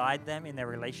you would guide them in their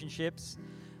relationships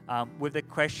with the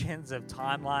questions of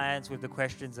timelines, with the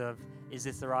questions of, is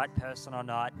this the right person or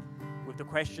not? With the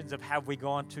questions of, have we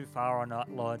gone too far or not,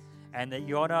 Lord? And that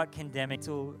you're not condemning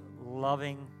to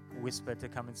loving whisper to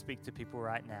come and speak to people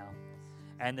right now.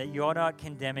 And that you're not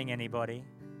condemning anybody.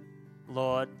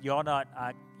 Lord, you're not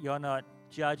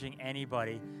judging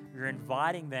anybody. You're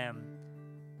inviting them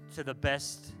to the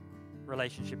best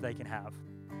relationship they can have.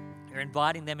 You're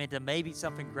inviting them into maybe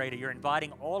something greater. You're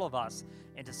inviting all of us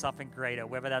into something greater,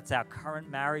 whether that's our current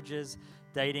marriages,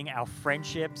 dating, our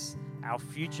friendships, our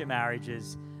future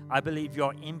marriages. I believe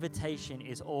your invitation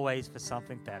is always for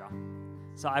something better.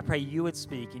 So I pray you would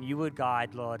speak and you would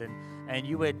guide, Lord, and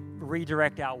you would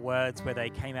redirect our words where they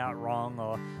came out wrong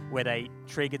or where they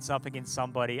triggered something in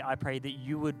somebody. I pray that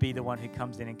you would be the one who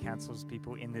comes in and counsels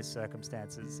people in these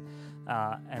circumstances.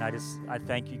 And I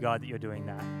thank you, God, that you're doing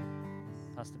that.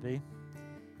 Pastor B?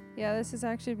 Yeah, this has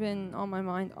actually been on my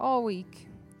mind all week.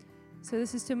 So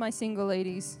this is to my single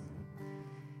ladies.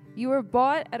 You were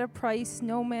bought at a price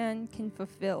no man can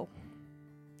fulfill.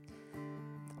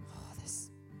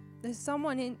 There's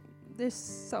someone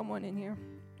in here.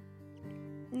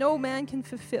 No man can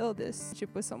fulfill this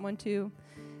relationship with someone to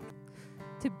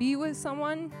be with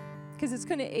someone, because it's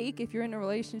going to ache if you're in a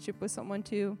relationship with someone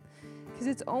too, because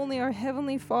it's only our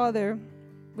Heavenly Father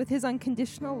with His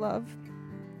unconditional love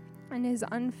and His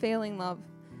unfailing love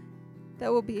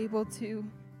that will be able to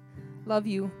love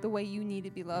you the way you need to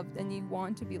be loved and you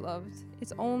want to be loved.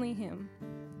 It's only Him.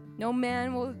 No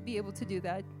man will be able to do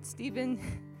that. Stephen,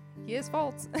 he has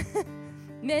faults.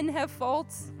 Men have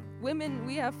faults. Women,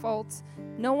 we have faults.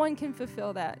 No one can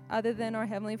fulfill that other than our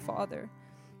Heavenly Father.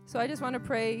 So I just want to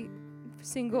pray for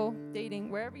single, dating,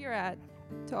 wherever you're at,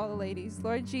 to all the ladies.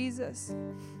 Lord Jesus,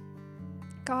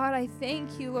 God, I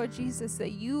thank you, Lord Jesus,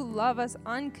 that you love us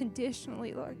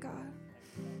unconditionally, Lord God.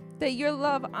 That your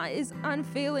love is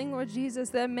unfailing, Lord Jesus.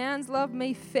 That man's love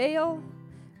may fail,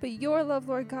 but your love,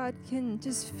 Lord God, can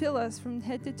just fill us from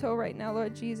head to toe right now,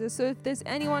 Lord Jesus. So if there's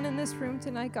anyone in this room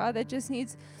tonight, God, that just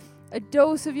needs a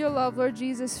dose of your love, Lord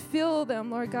Jesus, fill them,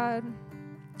 Lord God.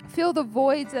 Fill the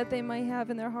voids that they might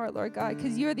have in their heart, Lord God,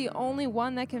 because you're the only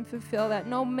one that can fulfill that.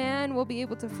 No man will be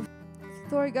able to fulfill.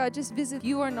 Lord God, just visit.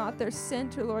 You are not their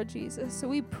center, Lord Jesus. So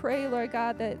we pray, Lord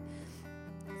God, that,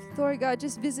 Lord God,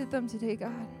 just visit them today,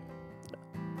 God.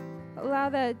 Allow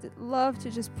that love to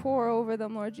just pour over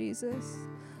them, Lord Jesus.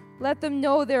 Let them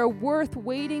know they're worth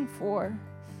waiting for,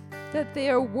 that they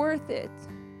are worth it.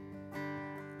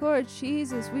 Lord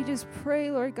Jesus, we just pray,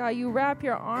 Lord God, you wrap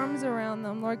your arms around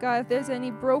them, Lord God. If there's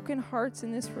any broken hearts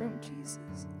in this room,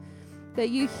 Jesus, that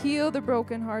you heal the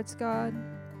broken hearts, God.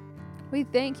 We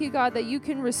thank you, God, that you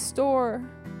can restore,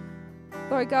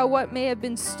 Lord God, what may have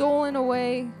been stolen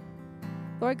away.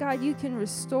 Lord God, you can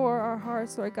restore our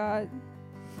hearts, Lord God.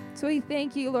 So we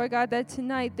thank you, Lord God, that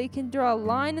tonight they can draw a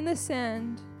line in the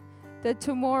sand, that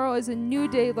tomorrow is a new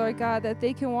day, Lord God, that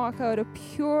they can walk out a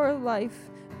pure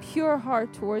life, pure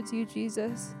heart towards you,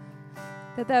 Jesus.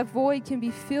 That void can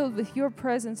be filled with your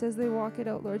presence as they walk it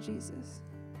out, Lord Jesus.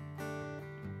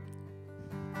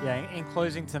 Yeah, in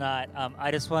closing tonight,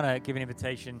 I just want to give an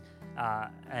invitation,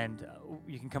 and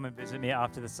you can come and visit me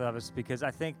after the service, because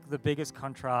I think the biggest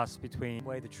contrast between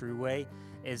the true way,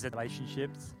 is that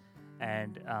relationships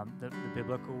and the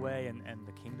biblical way and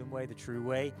the kingdom way, the true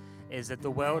way, is that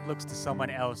the world looks to someone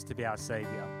else to be our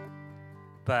Savior.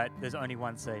 But there's only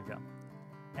one Savior.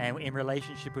 And in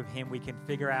relationship with Him, we can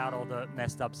figure out all the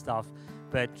messed up stuff.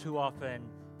 But too often,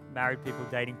 married people,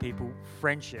 dating people,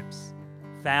 friendships,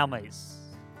 families,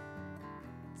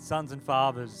 sons and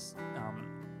fathers,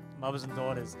 mothers and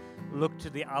daughters, look to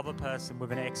the other person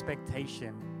with an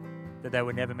expectation that they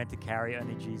were never meant to carry,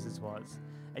 only Jesus was.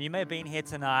 And you may have been here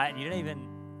tonight and you don't even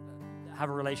have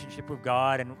a relationship with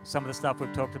God, and some of the stuff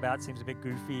we've talked about seems a bit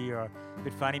goofy or a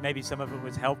bit funny. Maybe some of it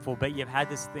was helpful, but you've had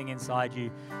this thing inside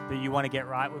you that you want to get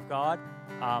right with God.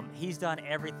 He's done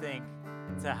everything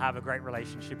to have a great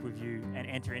relationship with you and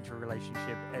enter into a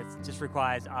relationship. It just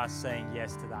requires us saying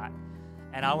yes to that.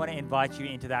 And I want to invite you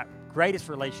into that greatest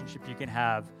relationship you can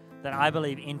have, that I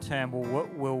believe in turn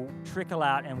will trickle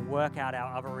out and work out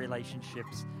our other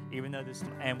relationships, even though this,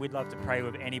 and we'd love to pray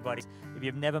with anybody. If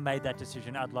you've never made that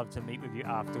decision, I'd love to meet with you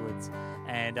afterwards.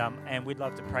 And we'd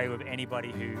love to pray with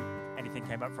anybody who anything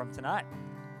came up from tonight.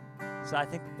 So I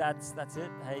think that's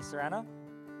it. Hey, Sarana,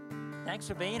 thanks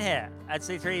for being here at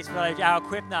C3 East Village, our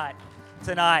Equip Night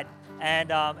tonight.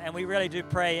 And we really do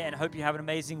pray and hope you have an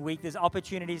amazing week. There's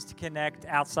opportunities to connect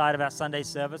outside of our Sunday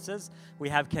services. We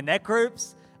have connect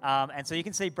groups. And so you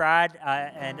can see Brad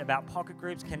and about pocket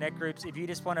groups, connect groups. If you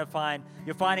just want to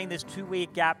you're finding this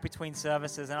 2-week gap between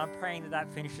services, and I'm praying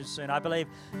that finishes soon. I believe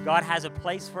God has a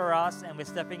place for us, and we're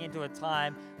stepping into a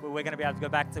time where we're going to be able to go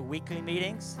back to weekly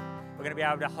meetings. We're going to be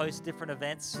able to host different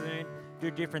events soon,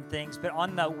 do different things. But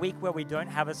on the week where we don't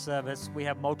have a service, we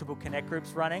have multiple connect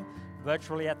groups running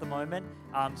virtually at the moment.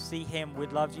 See him.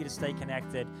 We'd love you to stay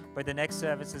connected. But the next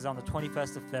service is on the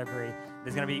 21st of February.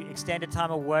 There's going to be extended time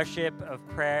of worship, of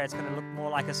prayer. It's going to look more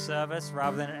like a service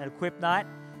rather than an Equip Night.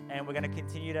 And we're going to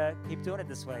continue to keep doing it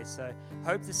this way. So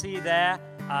hope to see you there.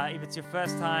 If it's your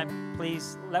first time,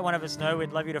 please let one of us know.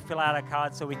 We'd love you to fill out a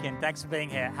card so we can. Thanks for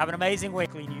being here. Have an amazing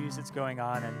weekly news that's going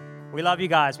on. And we love you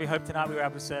guys. We hope tonight we were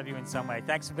able to serve you in some way.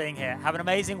 Thanks for being here. Have an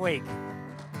amazing week.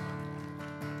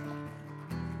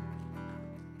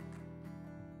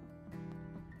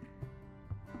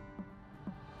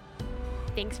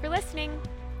 Thanks for listening.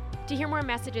 To hear more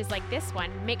messages like this one,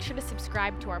 make sure to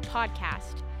subscribe to our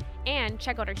podcast and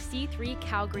check out our C3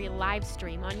 Calgary live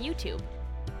stream on YouTube.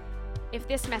 If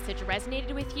this message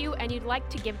resonated with you and you'd like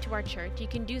to give to our church, you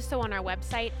can do so on our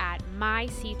website at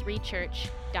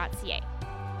myc3church.ca.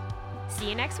 See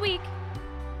you next week.